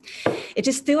order. It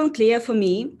is still unclear for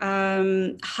me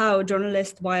how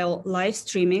journalists, while live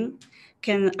streaming,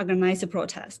 can organize a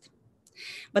protest.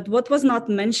 But what was not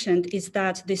mentioned is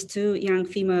that these 2 young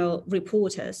female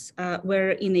reporters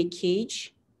were in a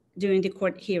cage during the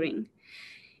court hearing,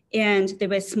 and they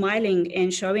were smiling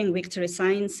and showing victory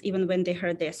signs even when they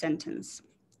heard their sentence.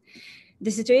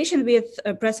 The situation with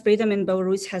press freedom in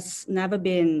Belarus has never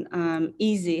been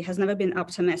easy, has never been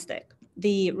optimistic.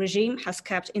 The regime has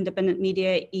kept independent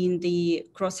media in the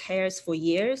crosshairs for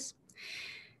years.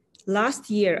 Last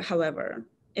year, however,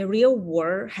 a real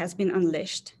war has been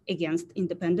unleashed against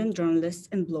independent journalists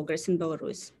and bloggers in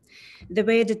Belarus. They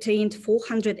were detained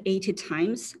 480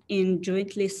 times and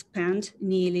jointly spent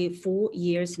nearly 4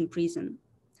 years in prison.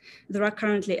 There are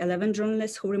currently 11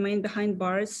 journalists who remain behind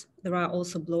bars. There are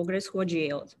also bloggers who are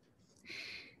jailed.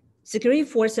 Security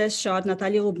forces shot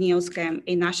Natalia Lubnievskaya,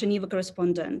 a Nasha Niva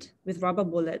correspondent, with rubber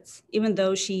bullets, even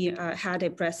though she had a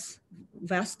press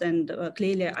vest and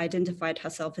clearly identified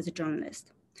herself as a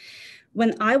journalist.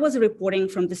 When I was reporting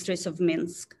from the streets of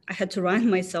Minsk, I had to run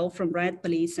myself from riot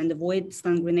police and avoid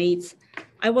stun grenades.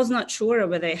 I was not sure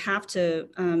whether I have to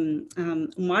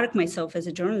mark myself as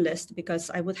a journalist because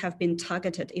I would have been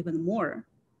targeted even more.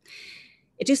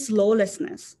 It is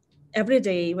lawlessness. Every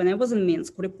day when I was in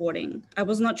Minsk reporting, I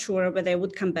was not sure whether I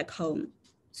would come back home.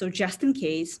 So just in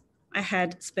case, I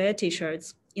had spare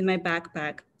t-shirts in my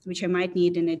backpack, which I might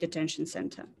need in a detention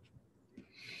center.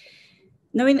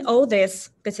 Knowing all this,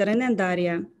 Katerina and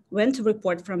Daria went to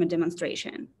report from a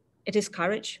demonstration. It is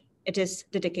courage, it is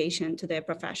dedication to their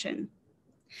profession.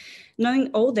 Knowing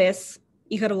all this,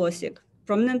 Ihor Losik,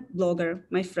 prominent blogger,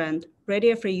 my friend,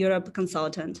 Radio Free Europe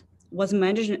consultant, was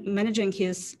managing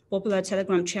his popular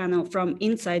Telegram channel from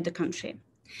inside the country.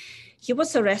 He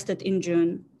was arrested in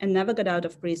June and never got out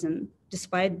of prison,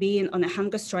 despite being on a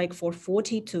hunger strike for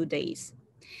 42 days.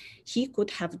 He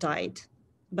could have died,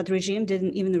 but the regime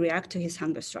didn't even react to his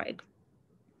hunger strike.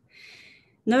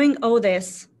 Knowing all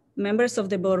this, members of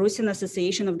the Belarusian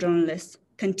Association of Journalists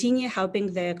continue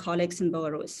helping their colleagues in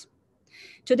Belarus.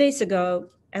 2 days ago,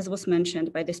 as was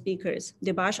mentioned by the speakers,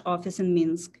 the Bash office in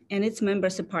Minsk and its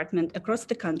members' apartment across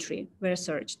the country were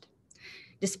searched.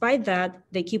 Despite that,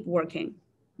 they keep working.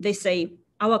 They say,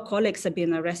 our colleagues are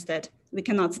being arrested, we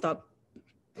cannot stop.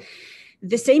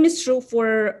 The same is true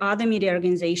for other media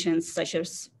organizations such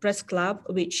as Press Club,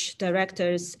 which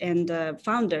directors and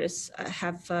founders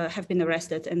have been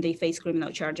arrested and they face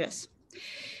criminal charges.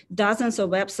 Dozens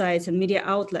of websites and media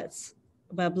outlets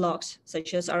were blocked,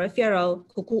 such as RFRL,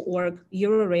 Kuku.org,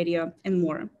 Euroradio, and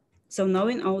more. So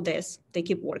knowing all this, they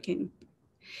keep working.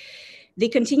 They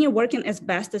continue working as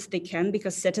best as they can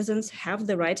because citizens have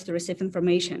the right to receive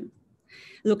information.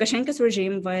 Lukashenko's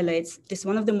regime violates this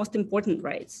one of the most important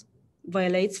rights,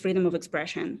 violates freedom of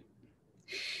expression.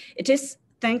 It is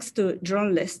thanks to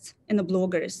journalists and the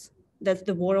bloggers that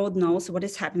the world knows what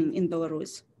is happening in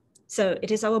Belarus. So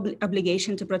it is our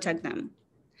obligation to protect them.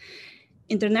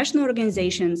 International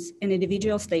organizations and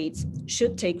individual states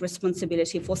should take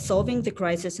responsibility for solving the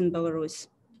crisis in Belarus.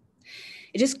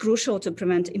 It is crucial to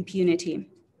prevent impunity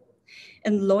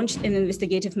and launch an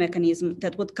investigative mechanism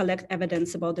that would collect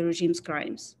evidence about the regime's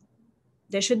crimes.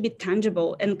 There should be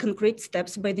tangible and concrete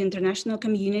steps by the international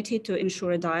community to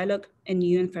ensure dialogue and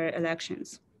new and fair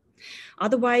elections.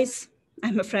 Otherwise,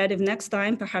 I'm afraid if next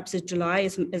time, perhaps it's July,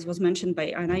 as was mentioned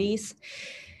by Anais,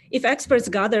 if experts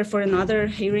gather for another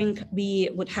hearing, we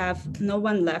would have no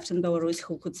one left in Belarus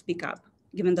who could speak up,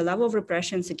 given the level of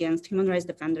repressions against human rights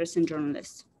defenders and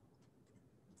journalists.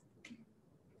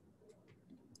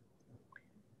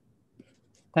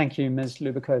 Thank you, Ms.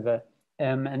 Lubakova.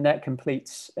 And that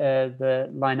completes the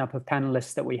lineup of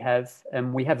panelists that we have.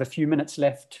 We have a few minutes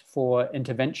left for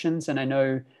interventions, and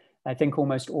I think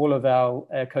almost all of our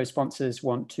co-sponsors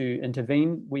want to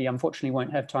intervene. We unfortunately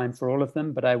won't have time for all of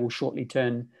them, but I will shortly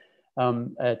turn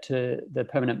to the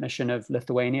permanent mission of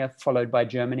Lithuania, followed by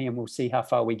Germany, and we'll see how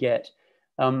far we get.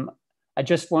 I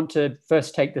just want to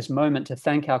first take this moment to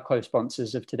thank our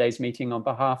co-sponsors of today's meeting on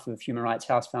behalf of Human Rights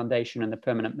House Foundation and the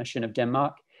Permanent Mission of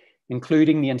Denmark,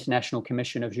 including the International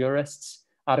Commission of Jurists,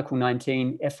 Article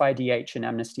 19, FIDH and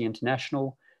Amnesty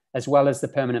International, as well as the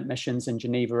permanent missions in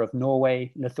Geneva of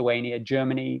Norway, Lithuania,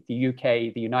 Germany, the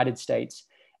UK, the United States,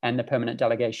 and the permanent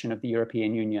delegation of the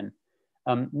European Union.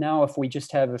 Now, if we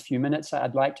just have a few minutes,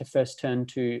 I'd like to first turn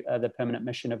to the permanent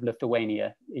mission of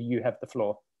Lithuania. You have the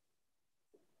floor.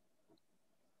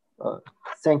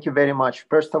 Thank you very much.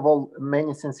 First of all,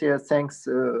 many sincere thanks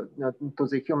to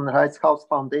the Human Rights House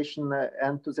Foundation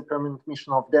and to the Permanent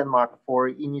Mission of Denmark for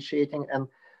initiating and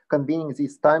convening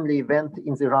this timely event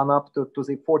in the run-up to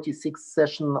the 46th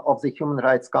session of the Human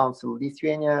Rights Council.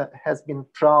 Lithuania has been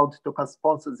proud to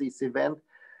co-sponsor this event,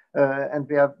 and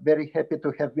we are very happy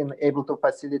to have been able to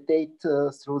facilitate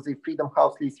through the Freedom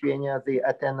House Lithuania the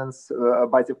attendance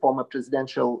by the former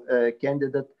presidential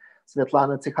candidate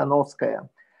Svetlana Tsikhanouskaya.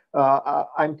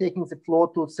 I'm taking the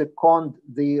floor to second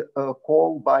the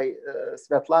call by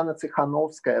Svetlana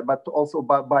Tsikhanouskaya, but also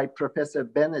by Professor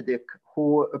Benedict,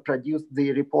 who produced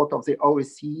the report of the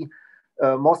OSCE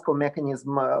Moscow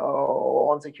mechanism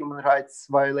on the human rights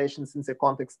violations in the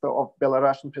context of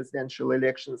Belarusian presidential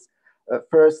elections.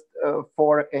 First,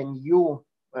 for a new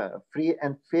free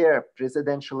and fair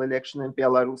presidential election in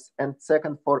Belarus, and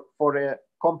second, for a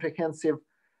comprehensive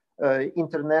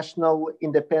international,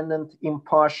 independent,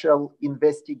 impartial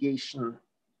investigation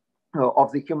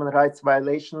of the human rights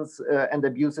violations and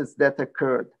abuses that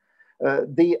occurred.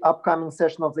 The upcoming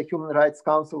session of the Human Rights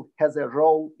Council has a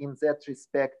role in that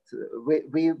respect.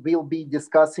 We will be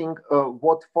discussing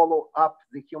what follow-up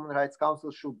the Human Rights Council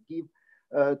should give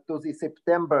to the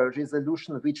September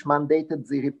resolution, which mandated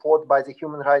the report by the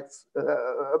Human Rights,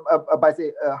 by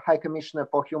the High Commissioner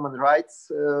for Human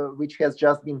Rights, which has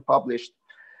just been published.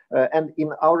 And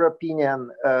in our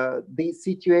opinion, the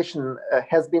situation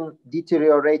has been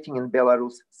deteriorating in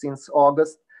Belarus since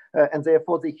August, and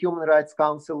therefore the Human Rights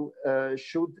Council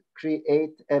should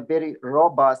create a very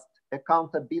robust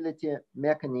accountability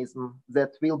mechanism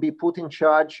that will be put in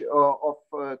charge of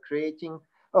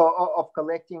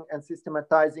collecting and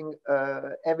systematizing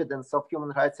evidence of human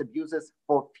rights abuses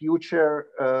for future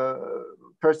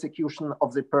persecution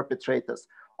of the perpetrators.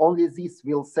 Only this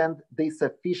will send the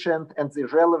sufficient and the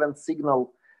relevant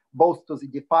signal both to the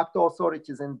de facto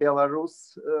authorities in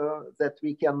Belarus that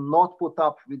we cannot put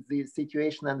up with the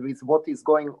situation and with what is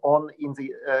going on in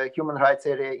the human rights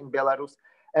area in Belarus,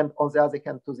 and on the other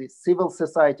hand to the civil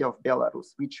society of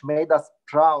Belarus, which made us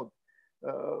proud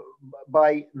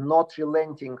by not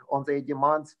relenting on their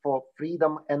demands for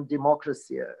freedom and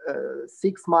democracy.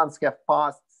 6 months have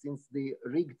passed since the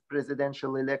rigged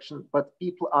presidential election, but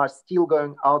people are still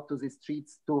going out to the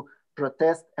streets to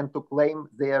protest and to claim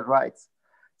their rights.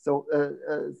 So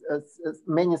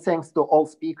many thanks to all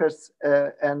speakers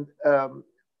and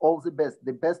all the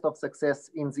best of success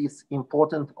in this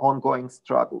important ongoing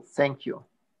struggle. Thank you.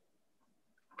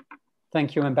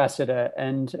 Thank you, Ambassador.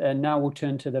 And now we'll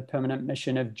turn to the Permanent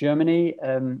Mission of Germany,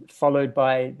 followed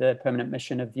by the Permanent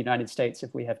Mission of the United States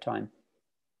if we have time.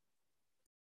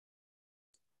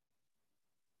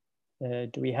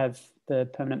 Do we have the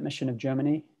Permanent Mission of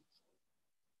Germany?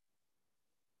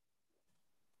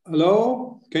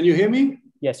 Hello, can you hear me?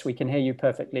 Yes, we can hear you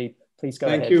perfectly. Please go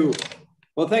ahead. Thank you.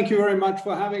 Well, thank you very much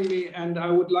for having me. And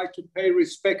I would like to pay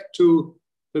respect to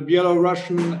the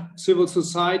Belarusian civil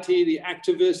society, the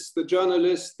activists, the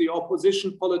journalists, the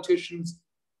opposition politicians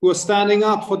who are standing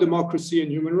up for democracy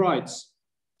and human rights,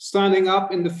 standing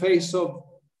up in the face of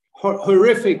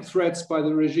horrific threats by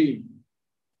the regime.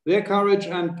 Their courage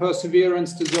and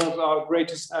perseverance deserve our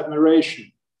greatest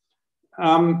admiration.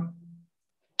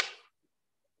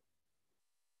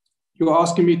 You're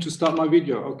asking me to start my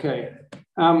video, okay.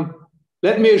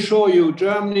 Let me assure you,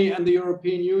 Germany and the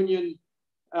European Union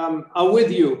are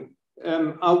with you,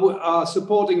 are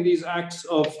supporting these acts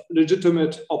of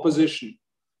legitimate opposition.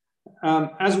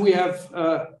 As we have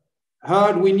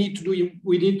heard, we need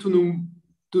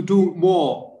to do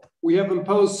more. We have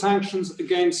imposed sanctions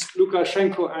against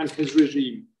Lukashenko and his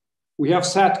regime. We have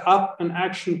set up an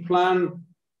action plan,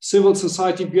 Civil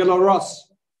Society Belarus,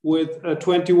 with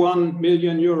 21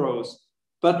 million euros.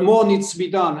 But more needs to be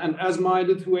done. And as my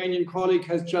Lithuanian colleague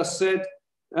has just said,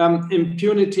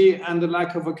 impunity and the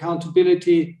lack of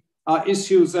accountability are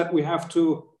issues that we have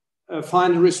to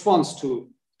find a response to.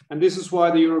 And this is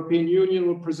why the European Union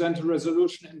will present a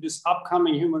resolution in this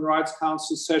upcoming Human Rights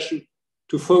Council session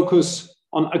to focus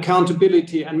on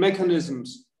accountability and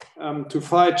mechanisms to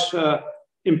fight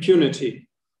impunity.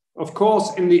 Of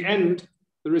course, in the end,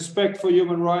 the respect for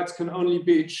human rights can only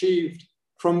be achieved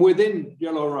from within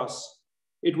Belarus.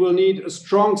 It will need a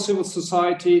strong civil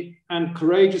society and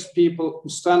courageous people who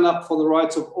stand up for the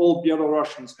rights of all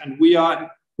Belarusians. And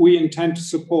we intend to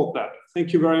support that.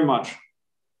 Thank you very much.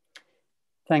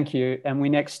 Thank you. And we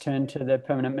next turn to the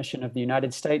Permanent Mission of the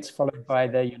United States, followed by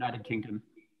the United Kingdom.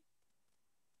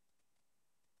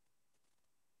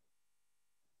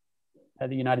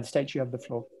 The United States, you have the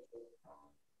floor.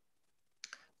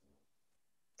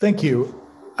 Thank you.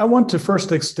 I want to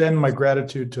first extend my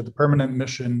gratitude to the Permanent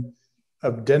Mission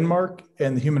of Denmark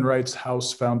and the Human Rights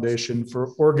House Foundation for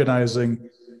organizing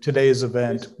today's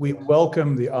event. We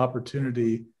welcome the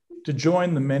opportunity to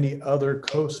join the many other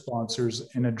co-sponsors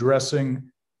in addressing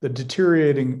the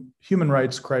deteriorating human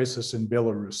rights crisis in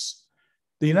Belarus.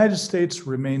 The United States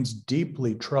remains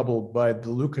deeply troubled by the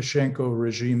Lukashenko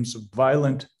regime's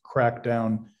violent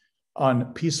crackdown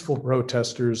on peaceful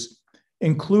protesters,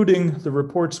 including the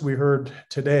reports we heard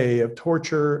today of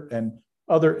torture and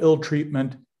other ill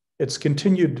treatment, its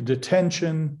continued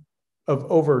detention of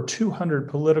over 200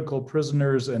 political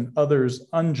prisoners and others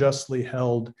unjustly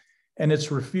held, and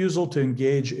its refusal to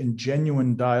engage in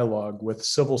genuine dialogue with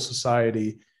civil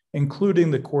society,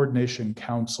 including the Coordination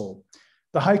Council.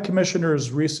 The High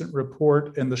Commissioner's recent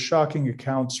report and the shocking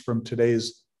accounts from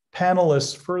today's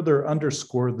panelists further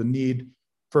underscore the need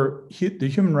for the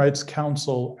Human Rights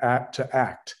Council to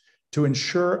act to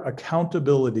ensure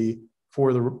accountability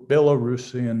for the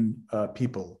Belarusian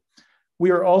people. We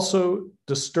are also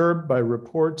disturbed by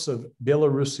reports of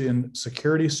Belarusian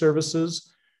security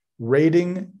services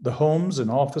raiding the homes and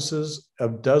offices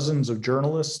of dozens of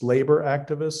journalists, labor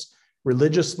activists,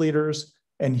 religious leaders,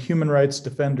 and human rights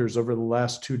defenders over the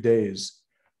last 2 days.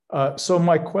 So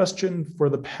my question for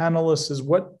the panelists is,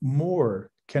 what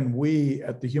more can we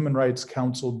at the Human Rights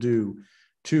Council do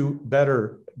to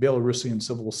better Belarusian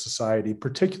civil society,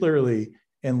 particularly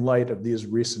in light of these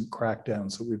recent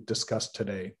crackdowns that we've discussed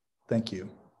today? Thank you.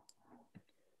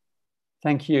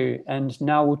 Thank you. And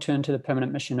now we'll turn to the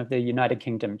Permanent Mission of the United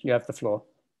Kingdom. You have the floor.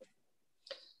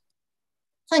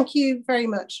 Thank you very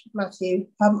much, Matthew.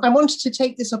 I wanted to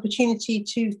take this opportunity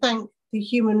to thank the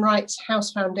Human Rights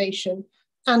House Foundation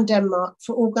and Denmark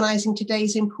for organising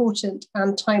today's important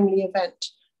and timely event,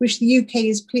 which the UK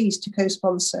is pleased to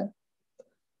co-sponsor.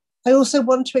 I also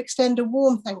want to extend a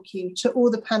warm thank you to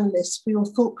all the panellists for your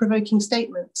thought-provoking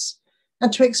statements,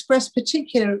 and to express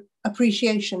particular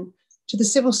appreciation to the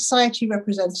civil society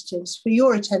representatives for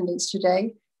your attendance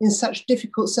today in such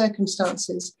difficult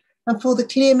circumstances, and for the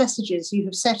clear messages you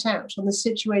have set out on the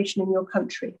situation in your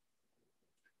country.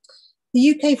 The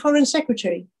UK Foreign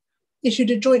Secretary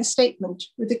issued a joint statement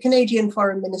with the Canadian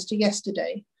Foreign Minister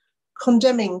yesterday,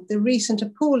 condemning the recent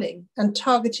appalling and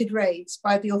targeted raids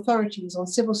by the authorities on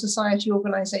civil society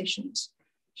organisations,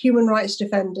 human rights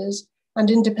defenders,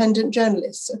 and independent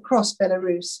journalists across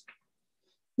Belarus.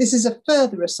 This is a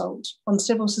further assault on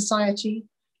civil society,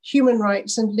 human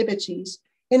rights and liberties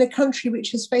in a country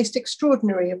which has faced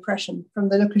extraordinary oppression from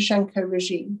the Lukashenko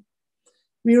regime.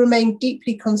 We remain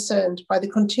deeply concerned by the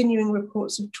continuing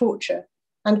reports of torture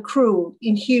and cruel,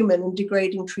 inhuman and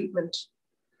degrading treatment.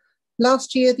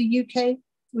 Last year, the UK,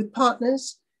 with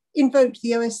partners, invoked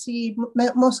the OSCE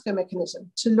Moscow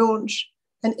mechanism to launch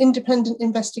an independent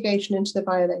investigation into the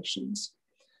violations.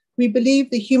 We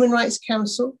believe the Human Rights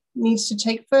Council needs to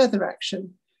take further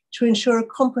action to ensure a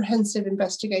comprehensive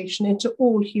investigation into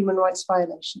all human rights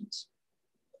violations.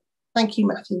 Thank you,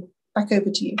 Matthew. Back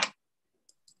over to you.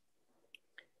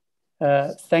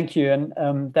 Thank you,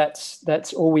 and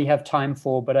that's all we have time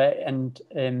for. But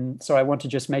so I want to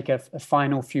just make a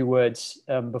final few words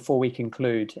before we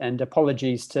conclude. And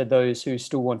apologies to those who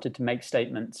still wanted to make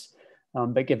statements,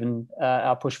 but given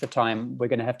our push for time, we're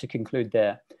going to have to conclude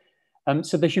there.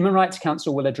 So the Human Rights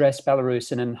Council will address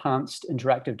Belarus in enhanced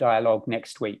interactive dialogue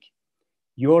next week.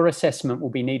 Your assessment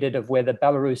will be needed of whether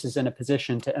Belarus is in a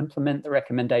position to implement the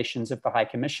recommendations of the High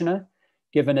Commissioner,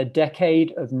 given a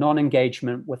decade of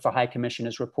non-engagement with the High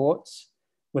Commissioner's reports,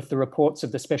 with the reports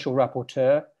of the Special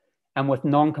Rapporteur, and with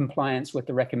non-compliance with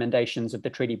the recommendations of the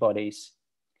treaty bodies.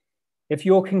 If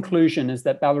your conclusion is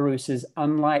that Belarus is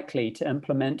unlikely to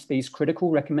implement these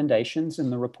critical recommendations in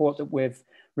the report that we've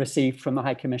received from the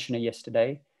High Commissioner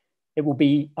yesterday, it will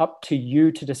be up to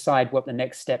you to decide what the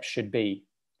next steps should be.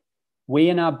 We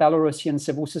and our Belarusian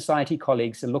civil society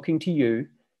colleagues are looking to you,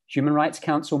 Human Rights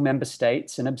Council member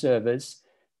states and observers,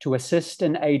 to assist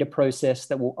and aid a process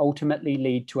that will ultimately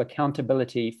lead to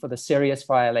accountability for the serious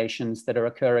violations that are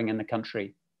occurring in the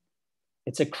country.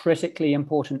 It's a critically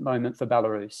important moment for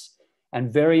Belarus,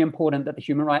 and very important that the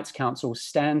Human Rights Council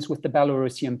stands with the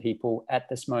Belarusian people at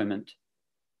this moment.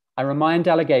 I remind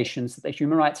delegations that the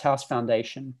Human Rights House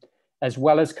Foundation, as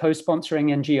well as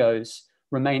co-sponsoring NGOs,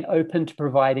 remain open to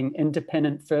providing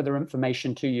independent further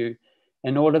information to you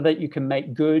in order that you can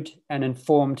make good and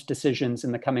informed decisions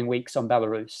in the coming weeks on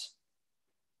Belarus.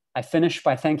 I finish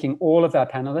by thanking all of our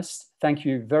panelists. Thank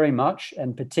you very much,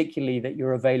 and particularly that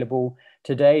you're available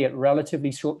today at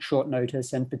relatively short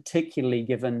notice, and particularly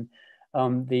given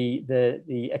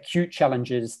the acute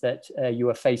challenges that you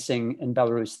are facing in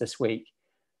Belarus this week.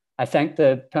 I thank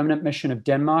the Permanent Mission of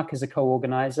Denmark as a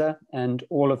co-organizer and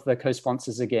all of the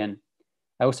co-sponsors again.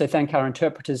 I also thank our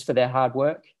interpreters for their hard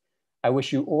work. I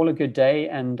wish you all a good day,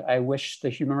 and I wish the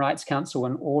Human Rights Council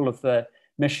and all of the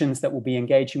missions that will be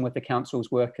engaging with the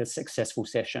Council's work a successful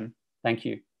session. Thank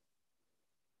you.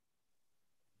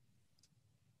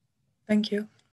 Thank you.